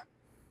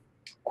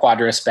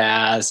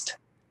Quadraspazed,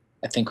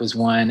 I think was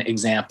one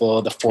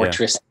example. The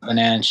Fortress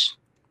 7-inch.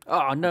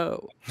 Oh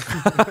no.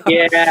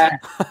 Yeah.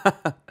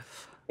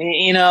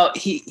 He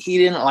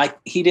didn't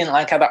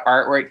like how the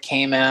artwork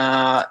came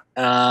out.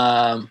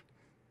 I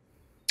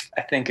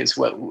think is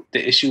what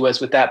the issue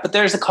was with that. But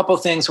there's a couple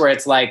things where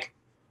it's like,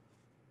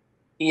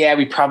 yeah,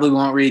 we probably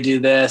won't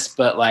redo this,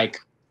 but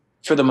like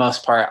for the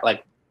most part,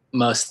 like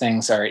most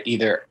things are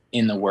either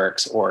in the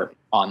works or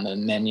on the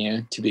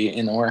menu to be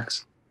in the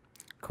works.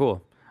 Cool.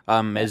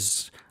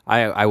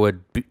 I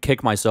would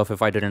kick myself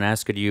if I didn't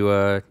ask. Could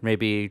you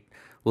maybe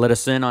let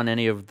us in on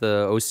any of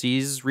the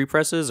OC's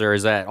represses, or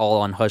is that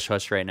all on hush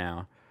hush right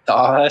now?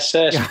 All hush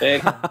hush,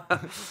 big.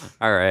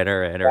 All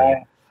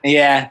right.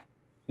 Yeah,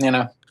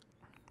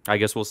 I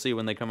guess we'll see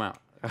when they come out.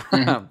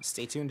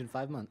 Stay tuned in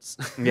 5 months.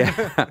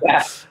 Yeah.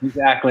 Yeah,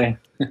 exactly.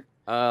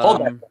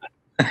 Hold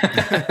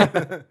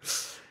that.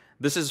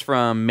 This is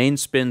from Main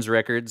Spins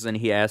Records, and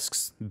he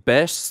asks,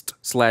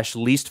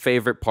 best/least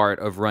favorite part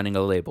of running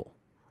a label?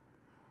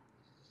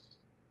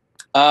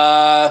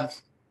 Well,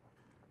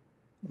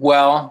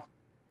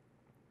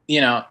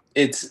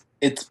 it's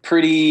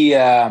pretty,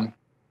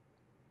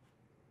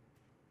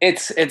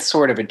 it's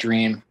sort of a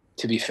dream,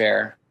 to be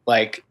fair.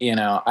 Like,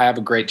 I have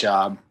a great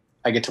job.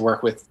 I get to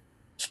work with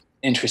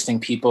interesting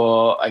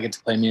people. I get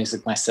to play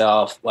music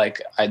myself.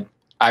 Like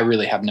I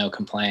really have no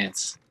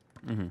complaints.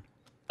 For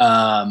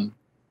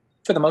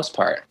the most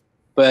part.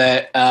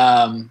 But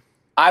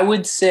I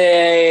would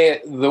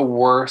say the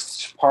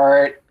worst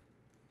part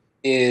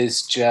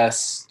is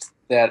just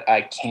that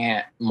I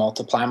can't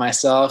multiply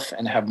myself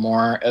and have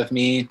more of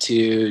me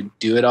to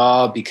do it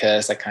all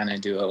because I kind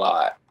of do a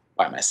lot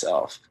by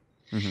myself.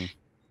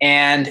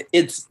 And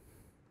it's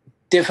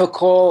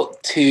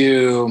difficult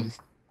to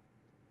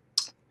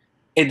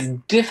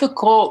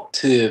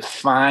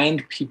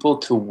find people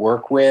to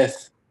work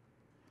with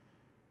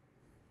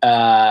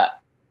that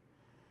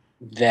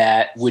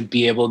would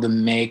be able to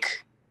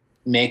make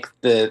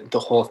the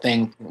whole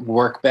thing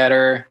work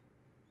better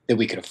that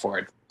we could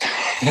afford.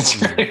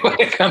 It's really what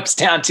it comes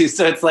down to.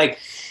 So it's like,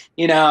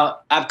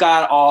 I've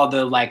got all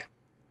the like,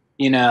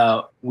 we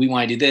want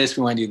to do this,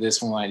 we want to do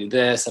this, we want to do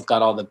this. I've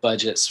got all the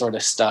budget sort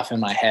of stuff in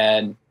my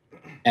head.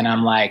 And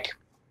I'm like,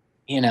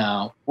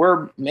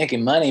 we're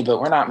making money,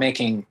 but we're not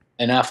making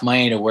enough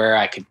money to where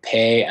I could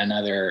pay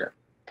another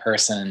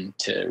person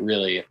to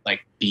really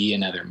like be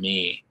another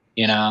me,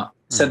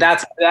 So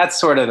that's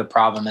sort of the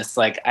problem. It's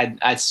like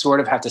I sort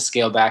of have to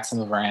scale back some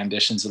of our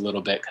ambitions a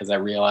little bit because I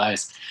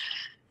realize,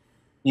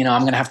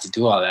 I'm going to have to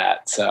do all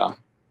that. So,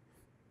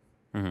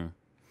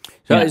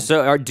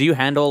 So do you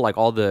handle like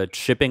all the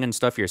shipping and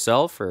stuff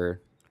yourself, or?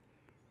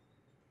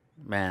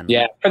 Man.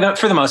 Yeah,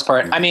 for the most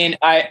part. I mean,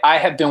 I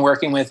have been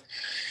working with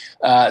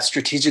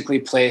strategically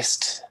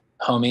placed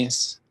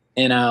homies,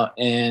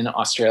 in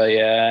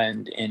Australia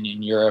and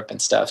in Europe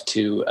and stuff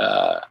to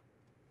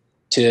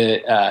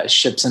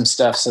ship some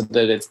stuff so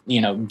that it,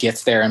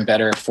 gets there in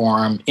better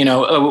form.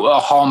 A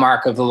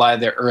hallmark of a lot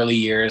of the early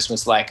years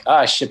was like,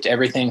 I shipped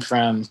everything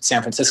from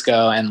San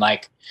Francisco, and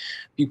like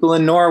people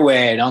in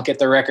Norway don't get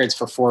their records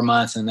for 4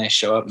 months and they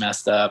show up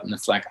messed up, and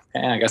it's like,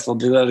 okay, I guess we'll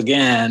do that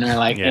again. Or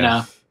like,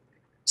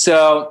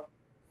 so,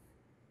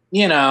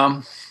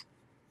 I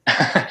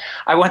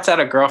once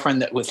had a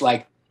girlfriend that was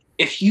like,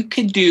 if you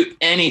could do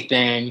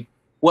anything,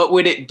 what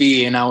would it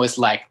be? And I was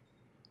like,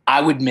 I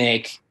would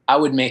make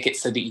it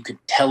so that you could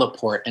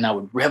teleport, and I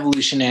would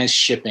revolutionize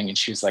shipping. And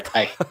she was like,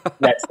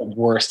 that's the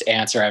worst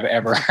answer I've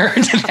ever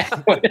heard.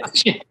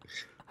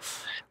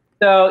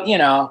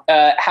 So,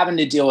 having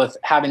to deal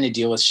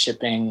with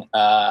shipping,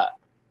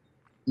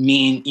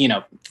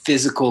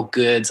 physical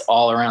goods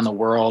all around the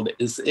world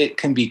it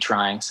can be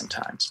trying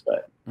sometimes,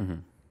 but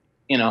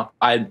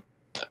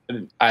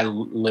I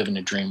live in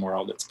a dream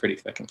world. It's pretty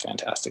fucking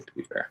fantastic, to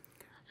be fair.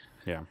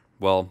 Yeah.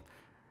 Well,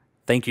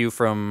 thank you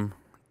from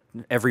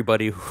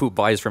everybody who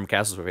buys from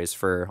Castleface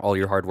for all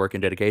your hard work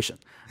and dedication.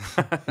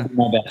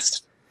 My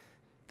best.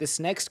 This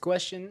next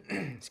question,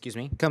 excuse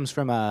me, comes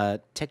from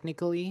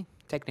technically,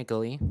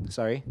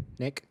 sorry,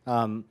 Nick.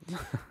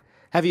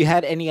 Have you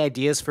had any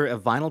ideas for a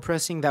vinyl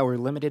pressing that were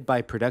limited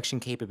by production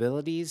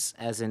capabilities,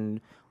 as in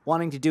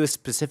wanting to do a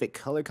specific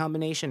color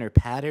combination or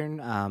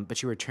pattern,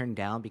 but you were turned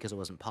down because it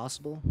wasn't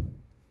possible?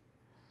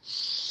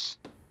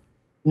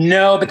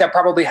 No, but that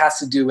probably has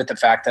to do with the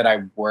fact that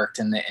I worked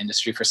in the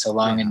industry for so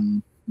long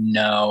and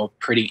know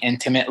pretty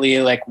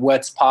intimately like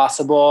what's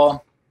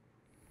possible.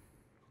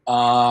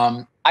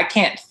 I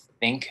can't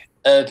think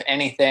of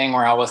anything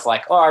where I was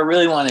like, oh, I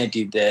really want to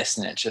do this,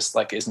 and it just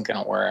like isn't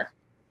going to work.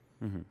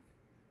 Mm-hmm.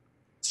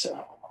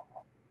 So,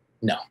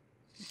 no.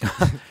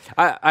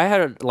 I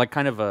had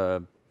kind of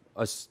a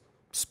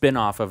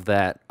spin-off of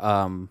that,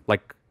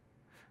 like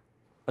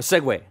a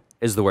segue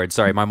is the word.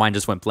 Sorry, my mind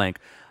just went blank.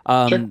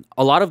 Sure.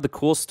 A lot of the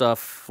cool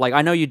stuff, like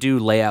I know you do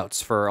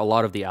layouts for a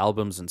lot of the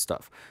albums and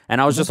stuff,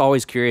 and I was just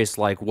always curious,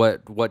 like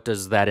what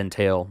does that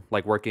entail?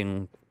 Like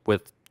working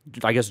with,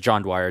 I guess,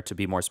 John Dwyer, to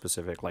be more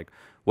specific. Like,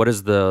 what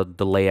is the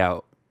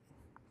layout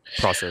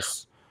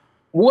process?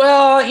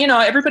 Well,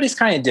 everybody's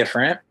kind of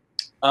different.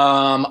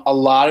 A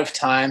lot of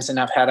times, and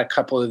I've had a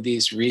couple of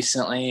these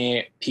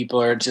recently,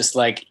 people are just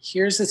like,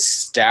 here's a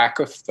stack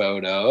of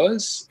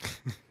photos.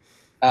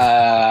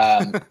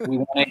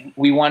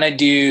 We want to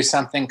do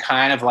something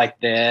kind of like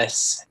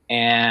this,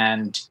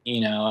 and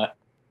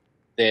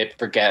they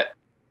forget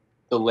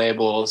the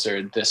labels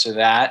or this or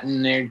that,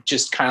 and they're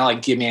just kind of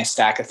like, give me a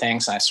stack of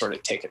things, and I sort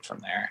of take it from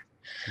there.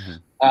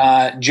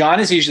 Mm-hmm. John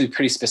is usually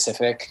pretty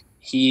specific.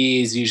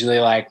 He's usually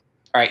like,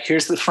 all right,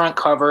 here's the front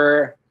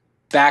cover,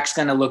 back's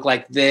gonna look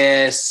like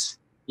this,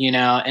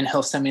 and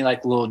he'll send me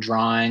like little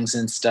drawings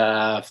and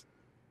stuff.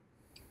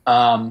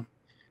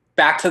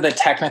 Back to the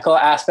technical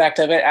aspect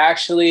of it,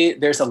 actually,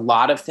 there's a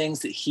lot of things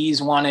that he's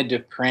wanted to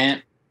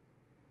print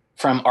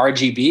from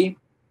RGB,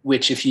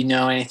 which, if you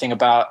know anything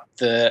about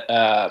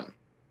the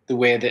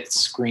way that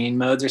screen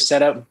modes are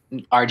set up,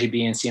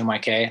 RGB and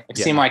CMYK.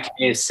 CMYK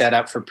is set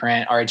up for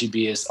print,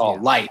 RGB is all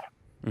light.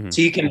 Mm-hmm.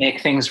 So you can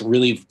make things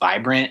really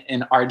vibrant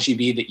in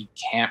RGB that you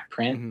can't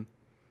print. Mm-hmm.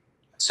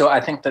 So I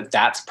think that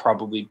that's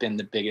probably been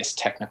the biggest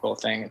technical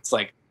thing. It's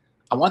like,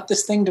 I want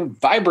this thing to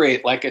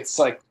vibrate like it's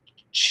like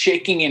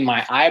shaking in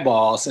my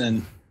eyeballs,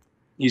 and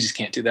you just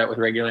can't do that with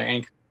regular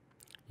ink.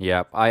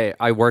 Yeah,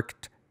 I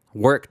worked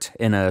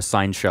in a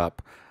sign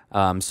shop,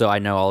 so I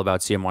know all about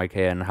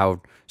CMYK and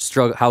how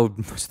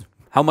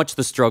much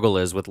the struggle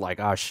is with like,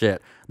 oh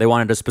shit, they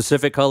wanted a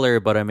specific color,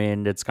 but I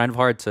mean it's kind of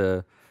hard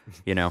to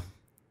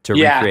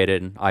recreate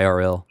it in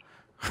IRL.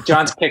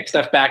 John's kicked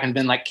stuff back and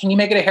been like, can you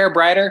make it a hair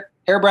brighter?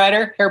 Hair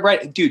brighter?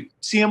 Dude,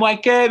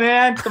 CMYK,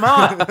 man, come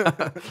on.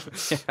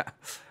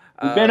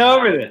 We've been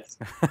over this.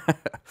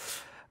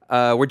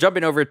 We're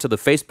jumping over to the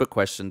Facebook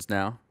questions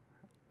now,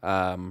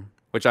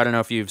 which I don't know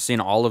if you've seen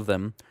all of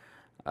them,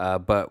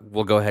 but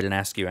we'll go ahead and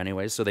ask you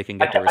anyways so they can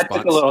get their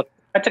response.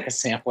 I took a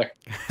sampler.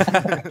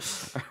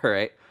 All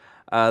right.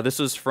 This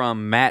was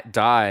from Matt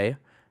Dye,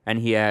 and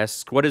he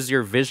asked, what is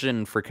your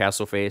vision for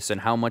Castleface,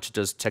 and how much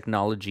does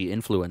technology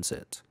influence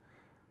it?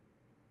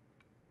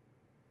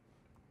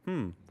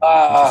 Interesting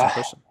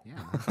question.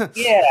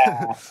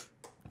 Yeah.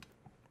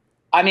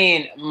 I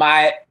mean,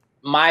 my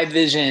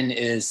vision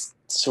is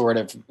sort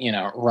of,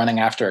 running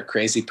after a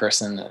crazy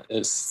person that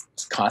is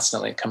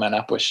constantly coming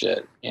up with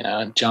shit.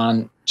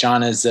 John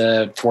is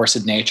a force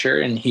of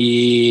nature, and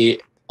he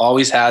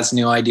always has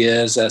new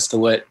ideas as to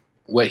what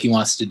he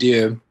wants to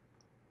do.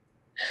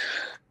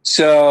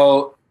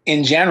 So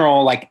in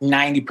general, like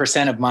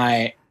 90%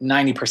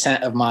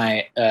 of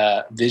my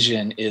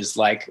vision is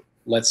like,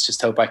 let's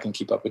just hope I can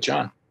keep up with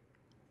John.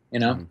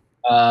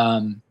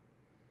 How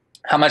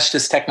much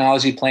does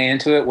technology play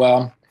into it?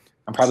 Well,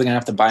 I'm probably gonna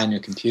have to buy a new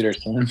computer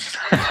soon.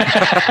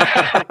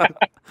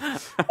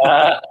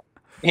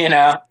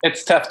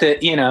 It's tough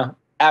to,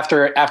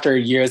 after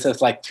years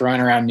of like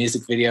throwing around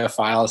music video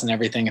files and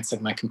everything, it's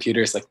like my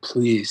computer is like,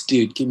 please,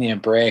 dude, give me a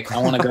break. I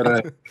want to go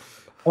to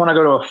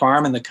a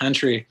farm in the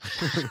country.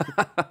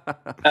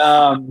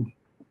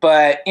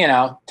 But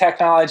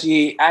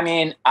technology, I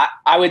mean,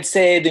 I would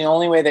say the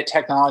only way that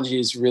technology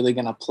is really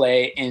going to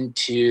play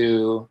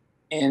into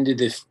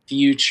the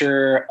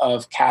future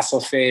of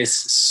Castleface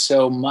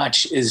so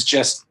much is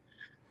just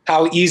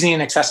how easy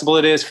and accessible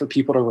it is for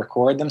people to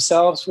record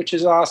themselves, which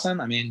is awesome.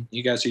 I mean,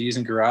 you guys are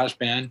using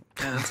GarageBand.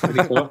 Yeah, that's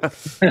pretty cool.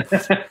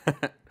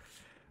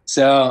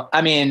 So,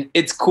 I mean,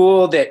 it's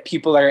cool that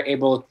people are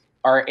able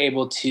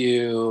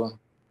to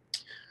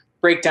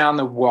break down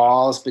the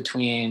walls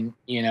between,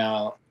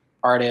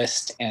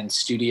 artist and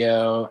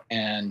studio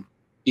and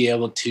be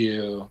able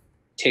to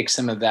take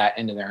some of that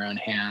into their own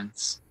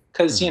hands.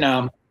 Because,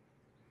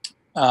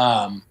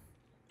 A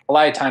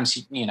lot of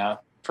times, you know,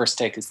 first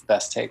take is the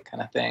best take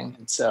kind of thing.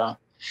 And so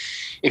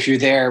if you're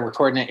there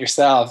recording it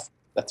yourself,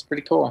 that's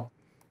pretty cool.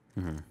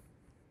 Mm-hmm.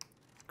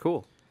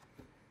 Cool.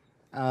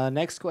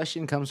 Next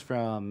question comes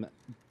from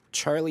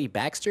Charlie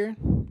Baxter.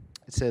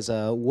 It says,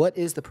 what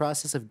is the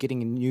process of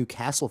getting new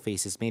castle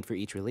faces made for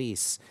each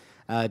release?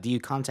 Do you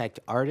contact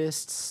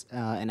artists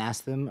and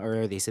ask them,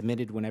 or are they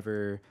submitted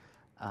whenever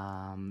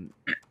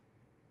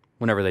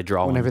they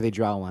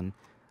draw one?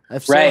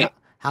 If so, Right.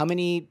 how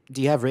many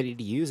do you have ready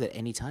to use at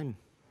any time?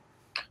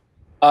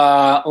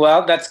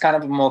 Well, that's kind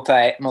of a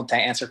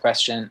multi-answer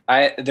question.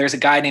 There's a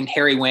guy named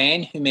Harry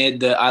Wayne who made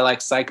the I Like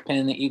Psych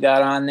pin that you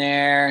got on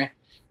there.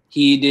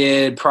 He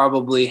did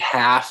probably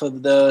half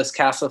of those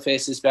castle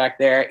faces back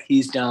there.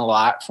 He's done a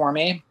lot for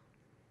me.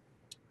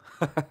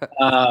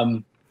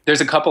 There's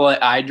a couple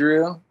that I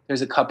drew.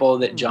 There's a couple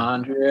that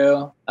John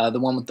drew. The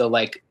one with the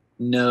like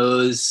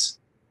nose,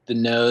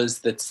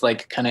 that's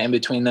like kind of in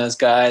between those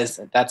guys.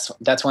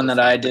 That's one that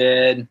I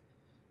did.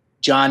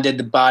 John did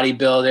the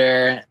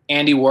bodybuilder.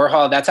 Andy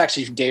Warhol, that's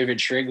actually David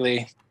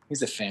Shrigley.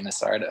 He's a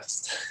famous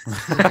artist.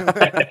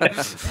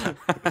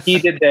 He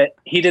did the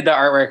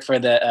artwork for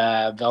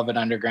the Velvet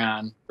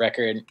Underground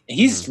record.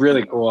 He's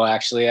really cool,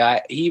 actually.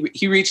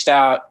 He reached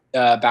out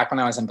back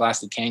when I was in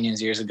Blasted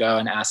Canyons years ago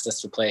and asked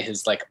us to play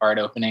his like art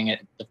opening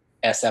at the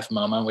SF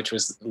MoMA, which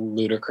was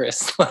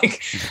ludicrous.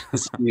 Like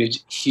this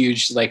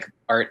huge like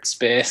art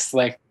space.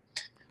 Like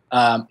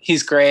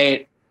he's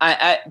great.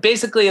 I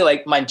basically,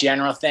 like, my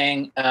general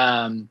thing,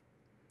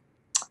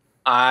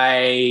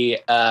 I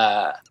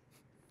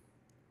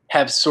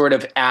have sort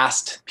of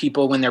asked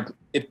people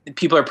if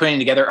people are putting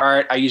together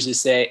art, I usually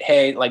say,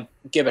 hey, like,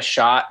 give a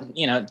shot,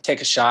 you know, take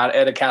a shot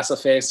at a castle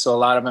face. So a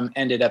lot of them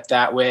ended up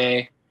that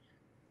way.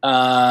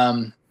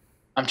 I'm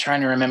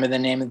trying to remember the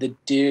name of the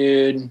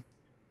dude.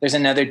 There's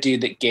another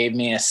dude that gave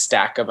me a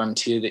stack of them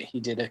too, that he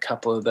did a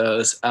couple of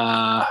those.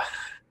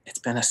 It's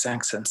been a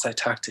sec since I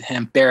talked to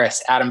him.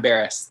 Adam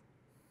Barris.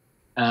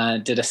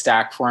 Did a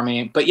stack for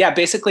me. But yeah,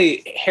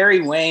 basically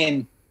Harry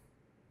Wayne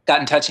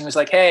got in touch and was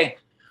like, hey,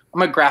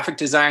 I'm a graphic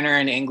designer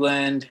in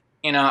England.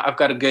 You know, I've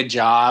got a good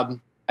job.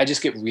 I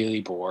just get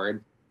really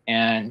bored.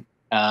 And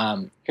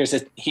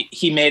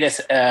he made us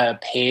a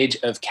page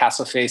of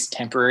castle face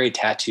temporary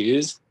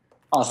tattoos.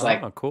 I was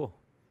like, oh, cool.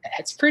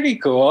 That's pretty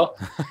cool.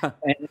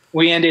 And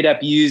we ended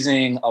up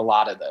using a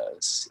lot of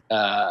those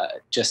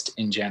just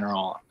in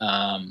general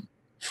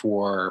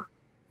for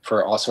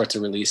all sorts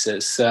of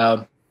releases.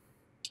 So,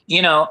 you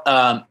know,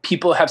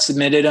 people have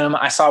submitted them.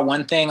 I saw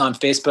one thing on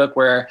Facebook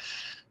where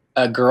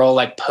a girl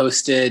like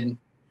posted,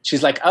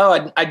 she's like,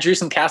 oh, I drew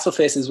some castle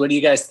faces. What do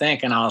you guys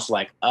think? And I was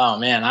like, oh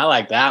man, I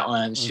like that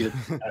one. She was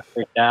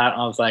freaked out.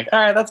 I was like, all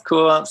right, that's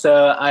cool.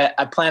 So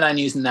I plan on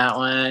using that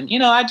one. You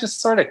know, I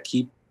just sort of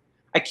keep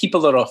a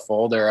little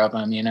folder of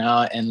them, you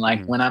know, and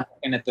like when I'm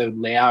looking at the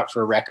layout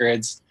for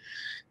records,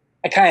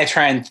 I kind of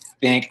try and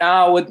think,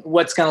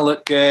 what's going to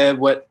look good?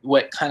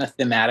 What kind of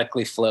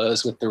thematically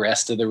flows with the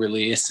rest of the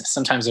release?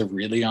 Sometimes they're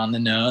really on the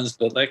nose,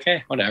 but like,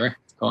 hey, whatever.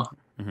 It's cool.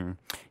 Mm-hmm.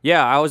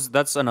 Yeah,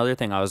 that's another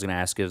thing I was going to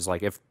ask is like,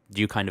 do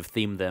you kind of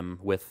theme them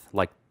with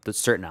like the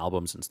certain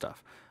albums and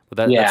stuff? But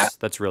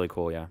that's really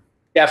cool. Yeah,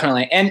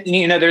 definitely. And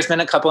you know, there's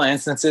been a couple of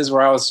instances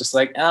where I was just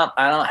like, oh,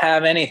 I don't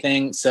have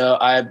anything. So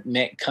I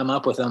come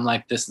up with them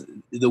like this.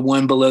 The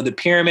one below the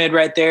pyramid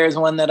right there is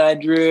one that I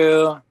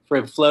drew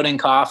for Floating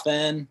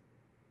Coffin.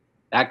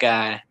 That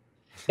guy.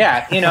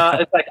 Yeah, you know,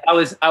 it's like I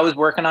was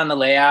working on the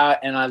layout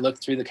and I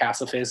looked through the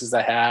castle faces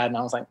I had and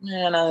I was like,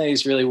 man, none of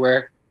these really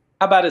work.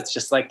 How about it's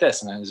just like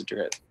this? And I just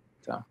drew it.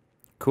 So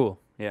cool.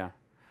 Yeah.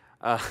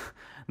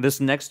 This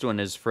next one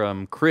is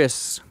from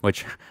Chris,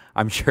 which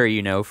I'm sure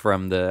you know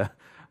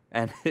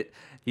and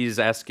he's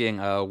asking,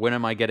 when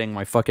am I getting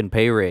my fucking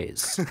pay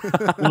raise?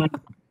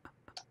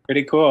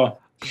 Pretty cool.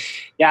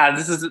 Yeah,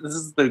 this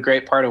is the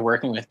great part of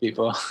working with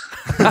people.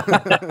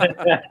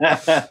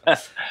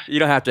 You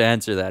don't have to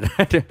answer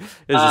that.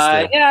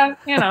 Yeah,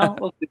 you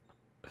know,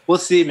 we'll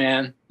see,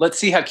 man. Let's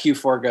see how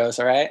Q4 goes.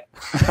 All right.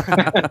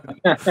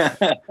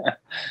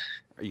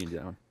 Are you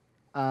down?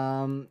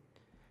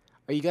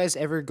 Are you guys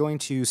ever going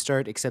to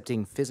start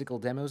accepting physical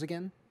demos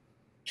again?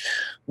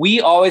 We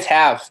always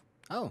have.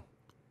 Oh,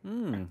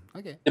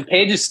 okay. The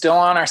page is still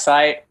on our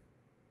site.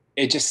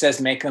 It just says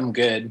make them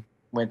good.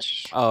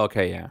 Which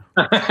okay, yeah.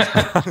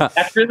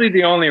 That's really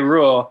the only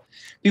rule.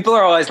 People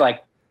are always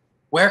like,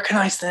 where can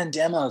I send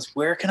demos?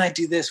 Where can I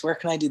do this? Where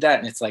can I do that?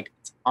 And it's like,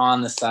 it's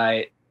on the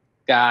site,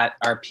 got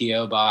our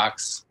PO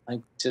box.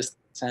 Like, just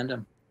send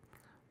them.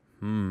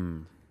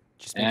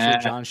 Just make sure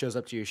John shows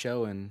up to your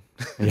show and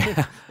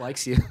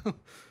likes you.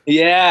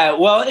 Yeah,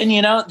 well, and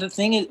you know, the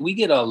thing is, we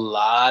get a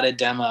lot of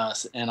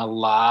demos and a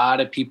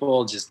lot of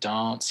people just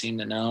don't seem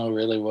to know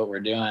really what we're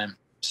doing.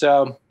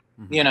 So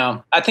you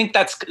know, I think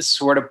that's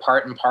sort of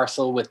part and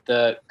parcel with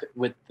the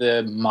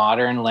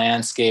modern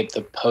landscape,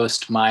 the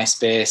post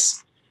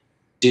MySpace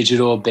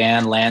digital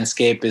band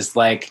landscape is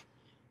like,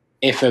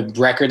 if a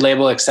record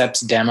label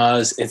accepts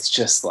demos, it's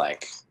just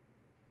like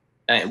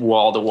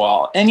wall to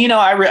wall. And, you know,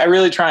 I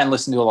really try and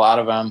listen to a lot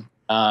of them.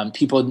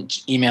 People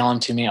email them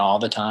to me all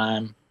the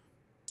time,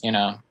 you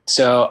know.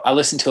 So I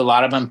listen to a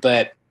lot of them,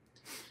 but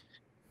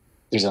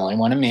there's only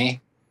one of me.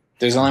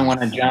 There's only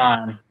one of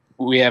John.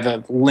 We have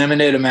a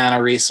limited amount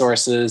of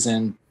resources,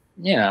 and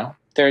you know,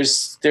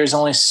 there's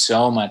only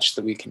so much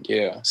that we can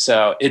do.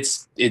 So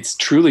it's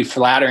truly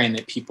flattering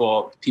that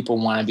people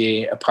want to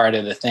be a part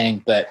of the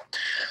thing. But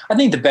I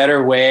think the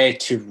better way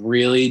to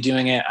really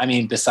doing it, I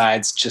mean,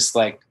 besides just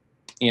like,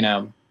 you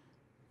know,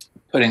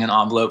 putting an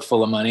envelope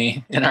full of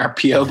money in our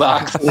PO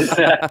box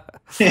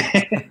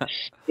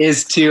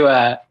is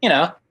to you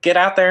know, get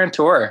out there and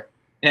tour,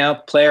 you know,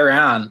 play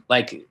around.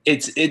 Like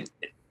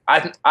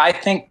I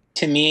think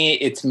to me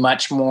it's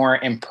much more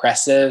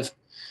impressive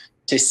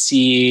to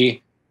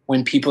see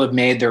when people have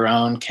made their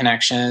own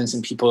connections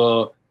and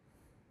people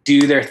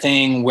do their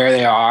thing where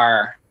they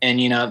are. And,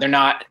 you know,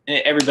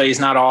 everybody's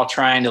not all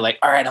trying to like,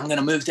 all right, I'm going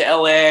to move to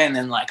LA and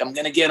then like, I'm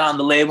going to get on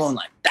the label and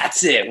like,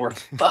 that's it. We're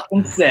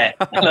fucking set.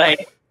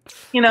 Like,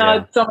 you know,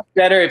 It's so much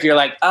better if you're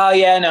like, oh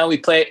yeah, no, we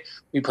play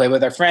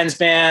with our friends'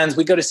 bands.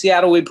 We go to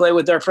Seattle, we play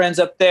with our friends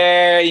up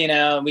there. You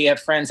know, we have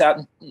friends out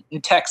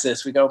in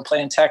Texas. We go and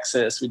play in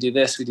Texas. We do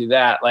this, we do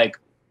that. Like,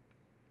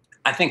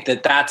 I think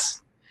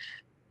that's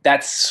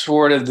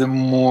sort of the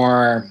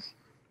more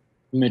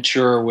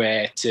mature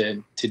way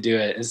to do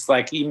it. It's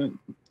like even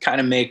kind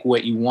of make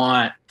what you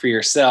want for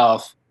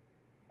yourself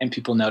and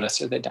people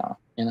notice or they don't,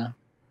 you know?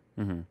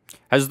 Mm-hmm.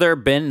 Has there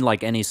been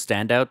like any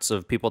standouts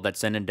of people that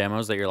send in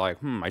demos that you're like,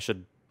 I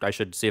should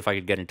see if I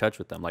could get in touch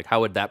with them? Like, how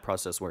would that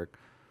process work?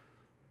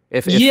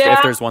 If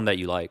there's one that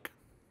you like.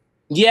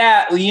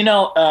 Yeah. Well, you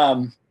know,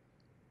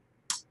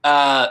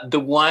 the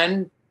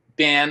one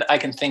band I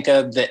can think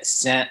of that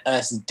sent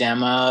us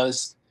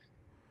demos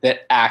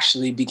that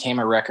actually became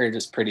a record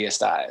is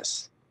Prettiest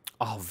Eyes.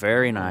 Oh,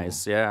 very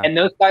nice. Yeah. And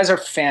those guys are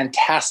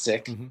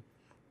fantastic,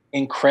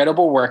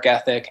 incredible work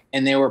ethic.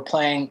 And they were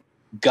playing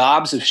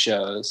gobs of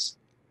shows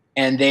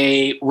and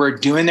they were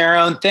doing their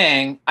own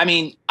thing. I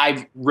mean,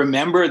 I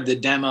remembered the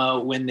demo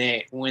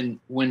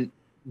when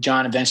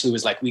John eventually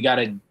was like, we got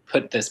to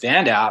put this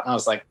band out. And I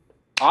was like,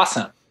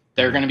 awesome.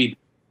 They're going to be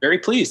very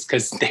pleased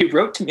because they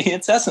wrote to me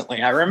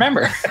incessantly. I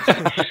remember.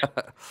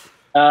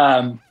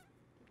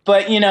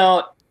 But you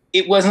know,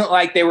 it wasn't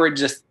like they were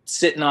just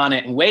sitting on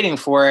it and waiting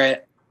for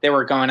it. They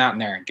were going out in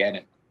there and getting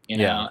it, you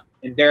know.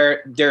 And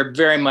they're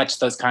very much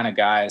those kind of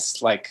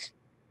guys. Like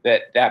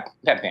that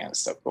band is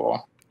so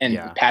cool. And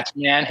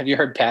Patchy Man, have you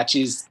heard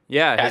Patchy's?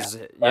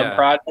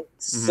 Project?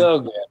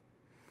 So good.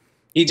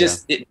 He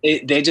just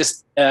he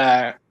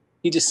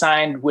just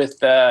signed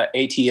with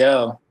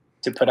ATO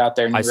to put out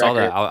their new record. I saw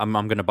that.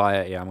 I'm gonna buy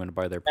it. Yeah, I'm gonna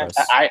buy their press.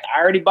 I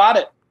already bought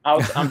it.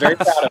 I'm very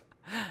proud of it.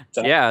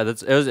 So. Yeah,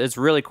 it's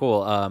really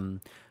cool.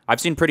 I've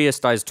seen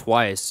Prettiest Eyes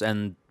twice,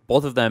 and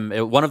both of them.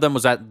 One of them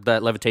was at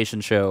that Levitation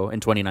show in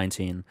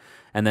 2019,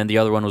 and then the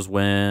other one was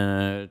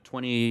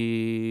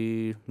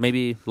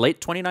maybe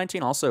late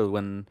 2019, also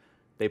when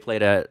they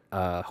played at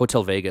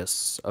Hotel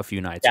Vegas a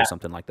few nights or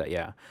something like that.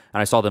 Yeah,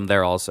 and I saw them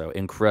there also.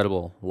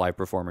 Incredible live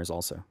performers,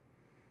 also.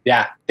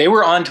 Yeah, they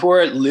were on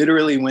tour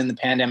literally when the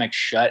pandemic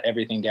shut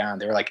everything down.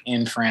 They were like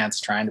in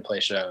France trying to play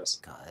shows.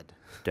 God,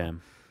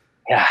 damn.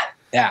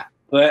 Yeah.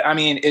 But I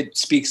mean, it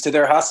speaks to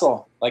their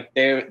hustle. Like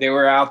they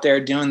were out there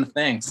doing the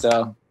thing.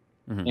 So,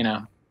 you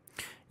know.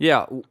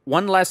 Yeah.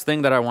 One last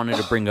thing that I wanted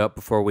to bring up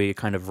before we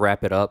kind of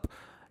wrap it up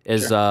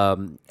is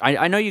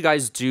I know you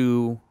guys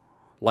do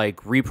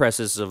like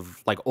represses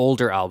of like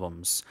older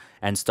albums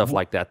and stuff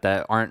like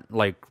that aren't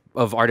like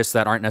of artists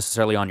that aren't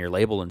necessarily on your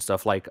label and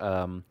stuff like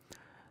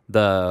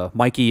the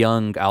Mikey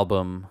Young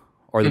album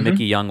or the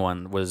Mickey Young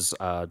one was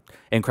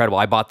incredible.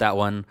 I bought that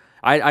one.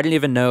 I didn't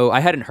even know. I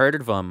hadn't heard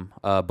of them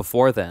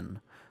before then.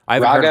 I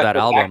haven't heard of that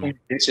album.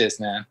 Bitches,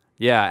 man.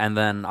 Yeah, and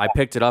then I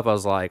picked it up. I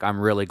was like, I'm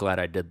really glad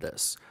I did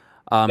this.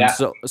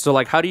 So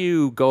like, how do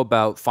you go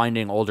about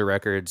finding older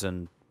records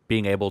and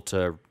being able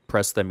to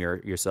press them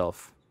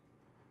yourself?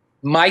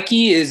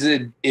 Mikey is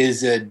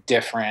a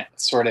different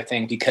sort of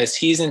thing because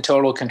he's in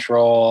total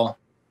control,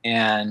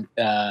 and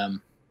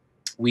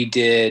we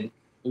did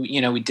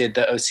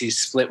the OC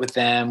split with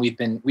them. We've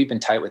been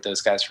tight with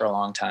those guys for a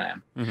long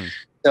time.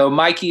 So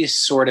Mikey is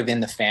sort of in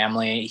the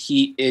family.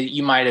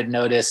 You might have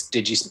noticed.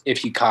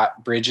 If you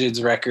caught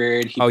Bridget's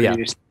record, he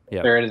produced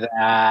a third of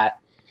that.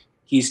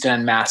 He's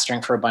done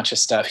mastering for a bunch of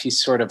stuff. He's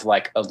sort of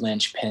like a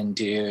linchpin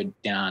dude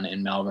down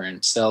in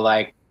Melbourne. So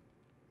like,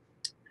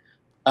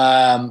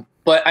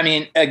 but I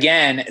mean,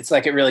 again, it's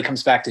like it really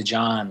comes back to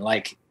John.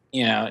 Like,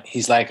 you know,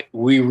 he's like,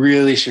 we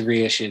really should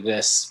reissue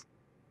this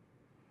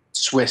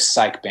Swiss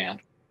psych band.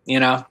 You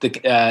know, the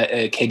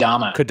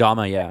Kedama.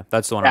 Kedama, yeah,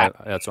 that's the one.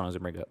 That's the one I was gonna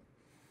bring up.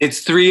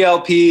 It's 3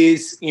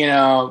 LPs, you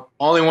know,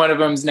 only one of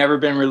them's never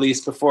been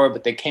released before,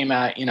 but they came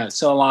out, you know,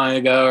 so long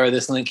ago, or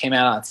this one came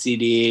out on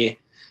CD.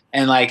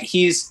 And like,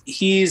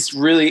 he's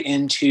really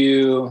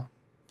into,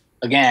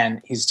 again,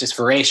 he's just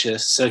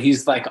voracious. So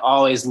he's like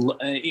always,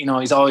 you know,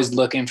 he's always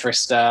looking for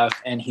stuff,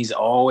 and he's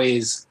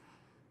always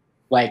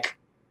like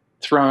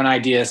throwing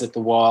ideas at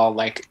the wall.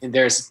 Like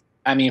there's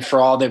I mean, for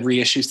all the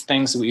reissues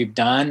things that we've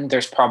done,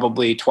 there's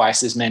probably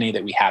twice as many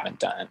that we haven't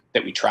done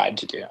that we tried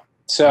to do.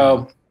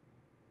 So,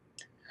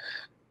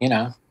 you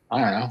know, I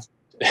don't know.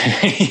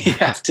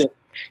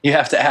 you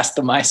have to ask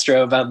the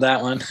maestro about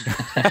that one.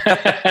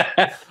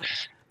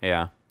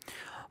 Yeah.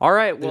 All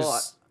right. Well,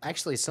 there's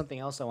actually something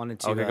else I wanted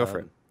to go for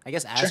it. I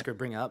guess ask or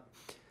bring up.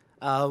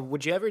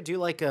 Would you ever do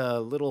like a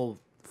little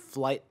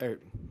flight or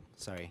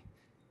sorry,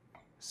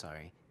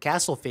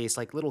 Castle Face,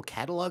 like little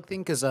catalog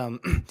thing? Because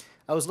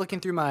I was looking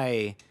through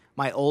my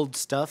old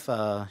stuff,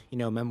 you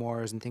know,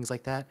 memoirs and things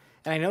like that,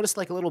 and I noticed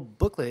like a little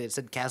booklet. It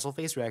said Castle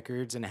Face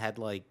Records, and it had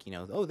like, you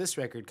know, oh, this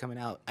record coming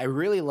out. I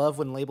really love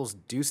when labels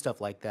do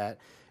stuff like that.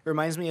 It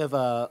reminds me of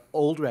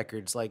old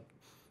records, like,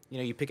 you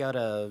know, you pick out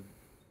a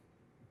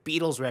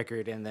Beatles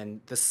record, and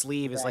then the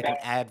sleeve is like an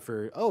ad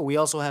for, oh, we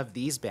also have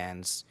these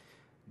bands.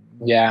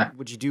 Yeah.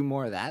 Would you do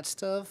more of that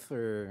stuff,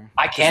 or?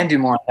 I can do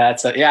more of that.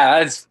 So yeah,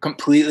 that's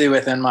completely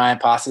within my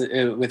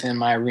within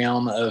my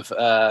realm of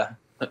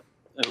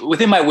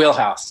within my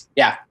wheelhouse.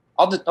 Yeah,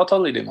 I'll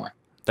totally do more.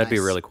 That'd be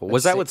really cool.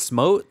 Was that with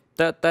Smote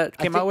that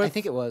came out with? I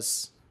think it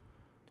was.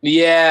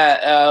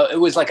 Yeah, it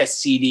was like a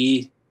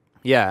CD.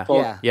 Yeah.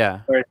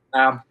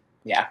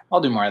 Yeah,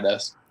 I'll do more of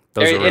those.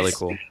 Those are really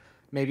cool.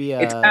 Maybe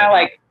it's kind of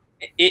like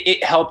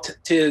it helped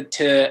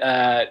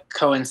to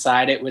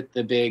coincide it with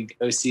the big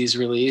OC's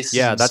release.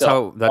 Yeah, that's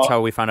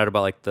how we found out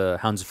about like the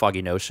Hounds of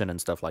Foggy Notion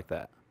and stuff like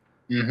that.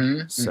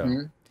 Really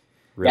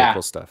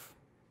cool stuff.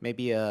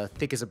 Maybe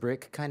Thick as a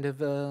Brick, kind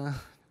of a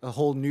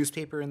whole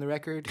newspaper in the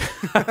record.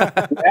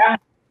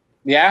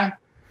 Yeah.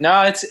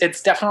 No,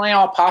 it's definitely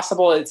all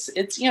possible.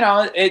 It's you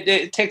know,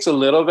 it takes a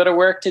little bit of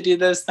work to do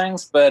those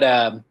things,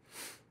 but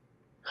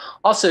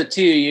also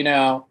too, you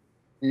know,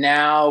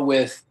 now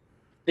with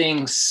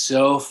things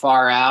so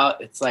far out,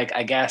 it's like,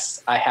 I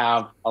guess I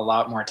have a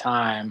lot more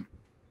time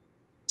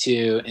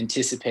to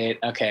anticipate.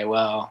 Okay,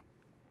 well,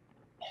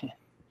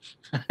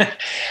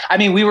 I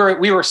mean, we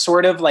were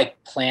sort of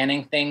like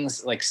planning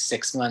things like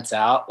 6 months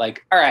out.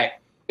 Like, all right,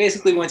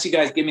 basically, once you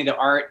guys give me the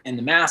art and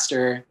the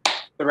master,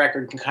 the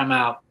record can come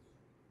out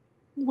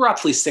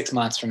roughly 6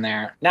 months from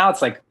there. Now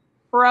it's like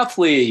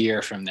roughly a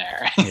year from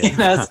there. Yeah. You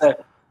know,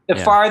 so the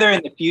farther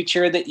in the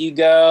future that you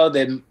go,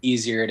 the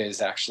easier it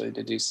is actually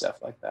to do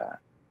stuff like that.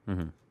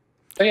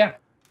 But yeah,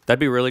 that'd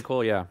be really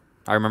cool. Yeah,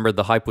 I remember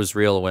the hype was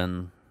real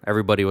when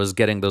everybody was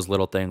getting those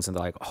little things and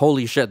they're like,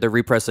 holy shit, they're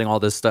repressing all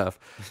this stuff.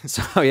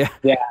 So yeah.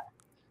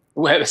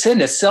 Well, send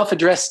a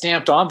self-addressed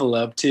stamped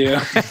envelope too.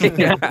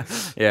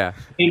 Yeah.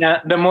 You know,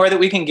 the more that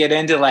we can get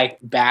into like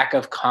back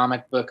of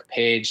comic book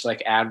page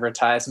like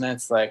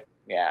advertisements, like,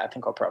 yeah, I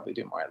think I'll probably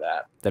do more of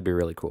that. That'd be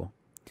really cool.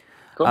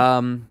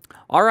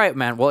 All right,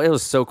 man. Well, it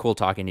was so cool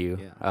talking to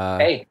you.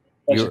 Hey,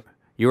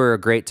 you were a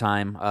great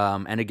time.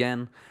 And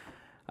again,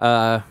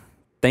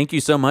 thank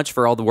you so much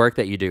for all the work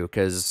that you do,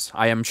 because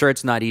I am sure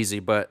it's not easy,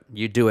 but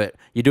you do it.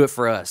 You do it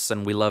for us,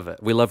 and we love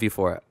it. We love you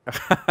for it.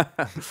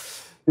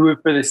 Do it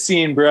for the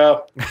scene,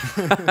 bro.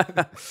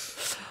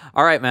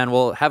 All right, man.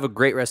 Well, have a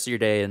great rest of your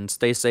day, and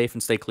stay safe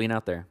and stay clean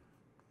out there.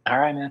 All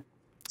right, man.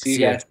 See you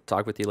guys.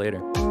 Talk with you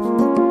later.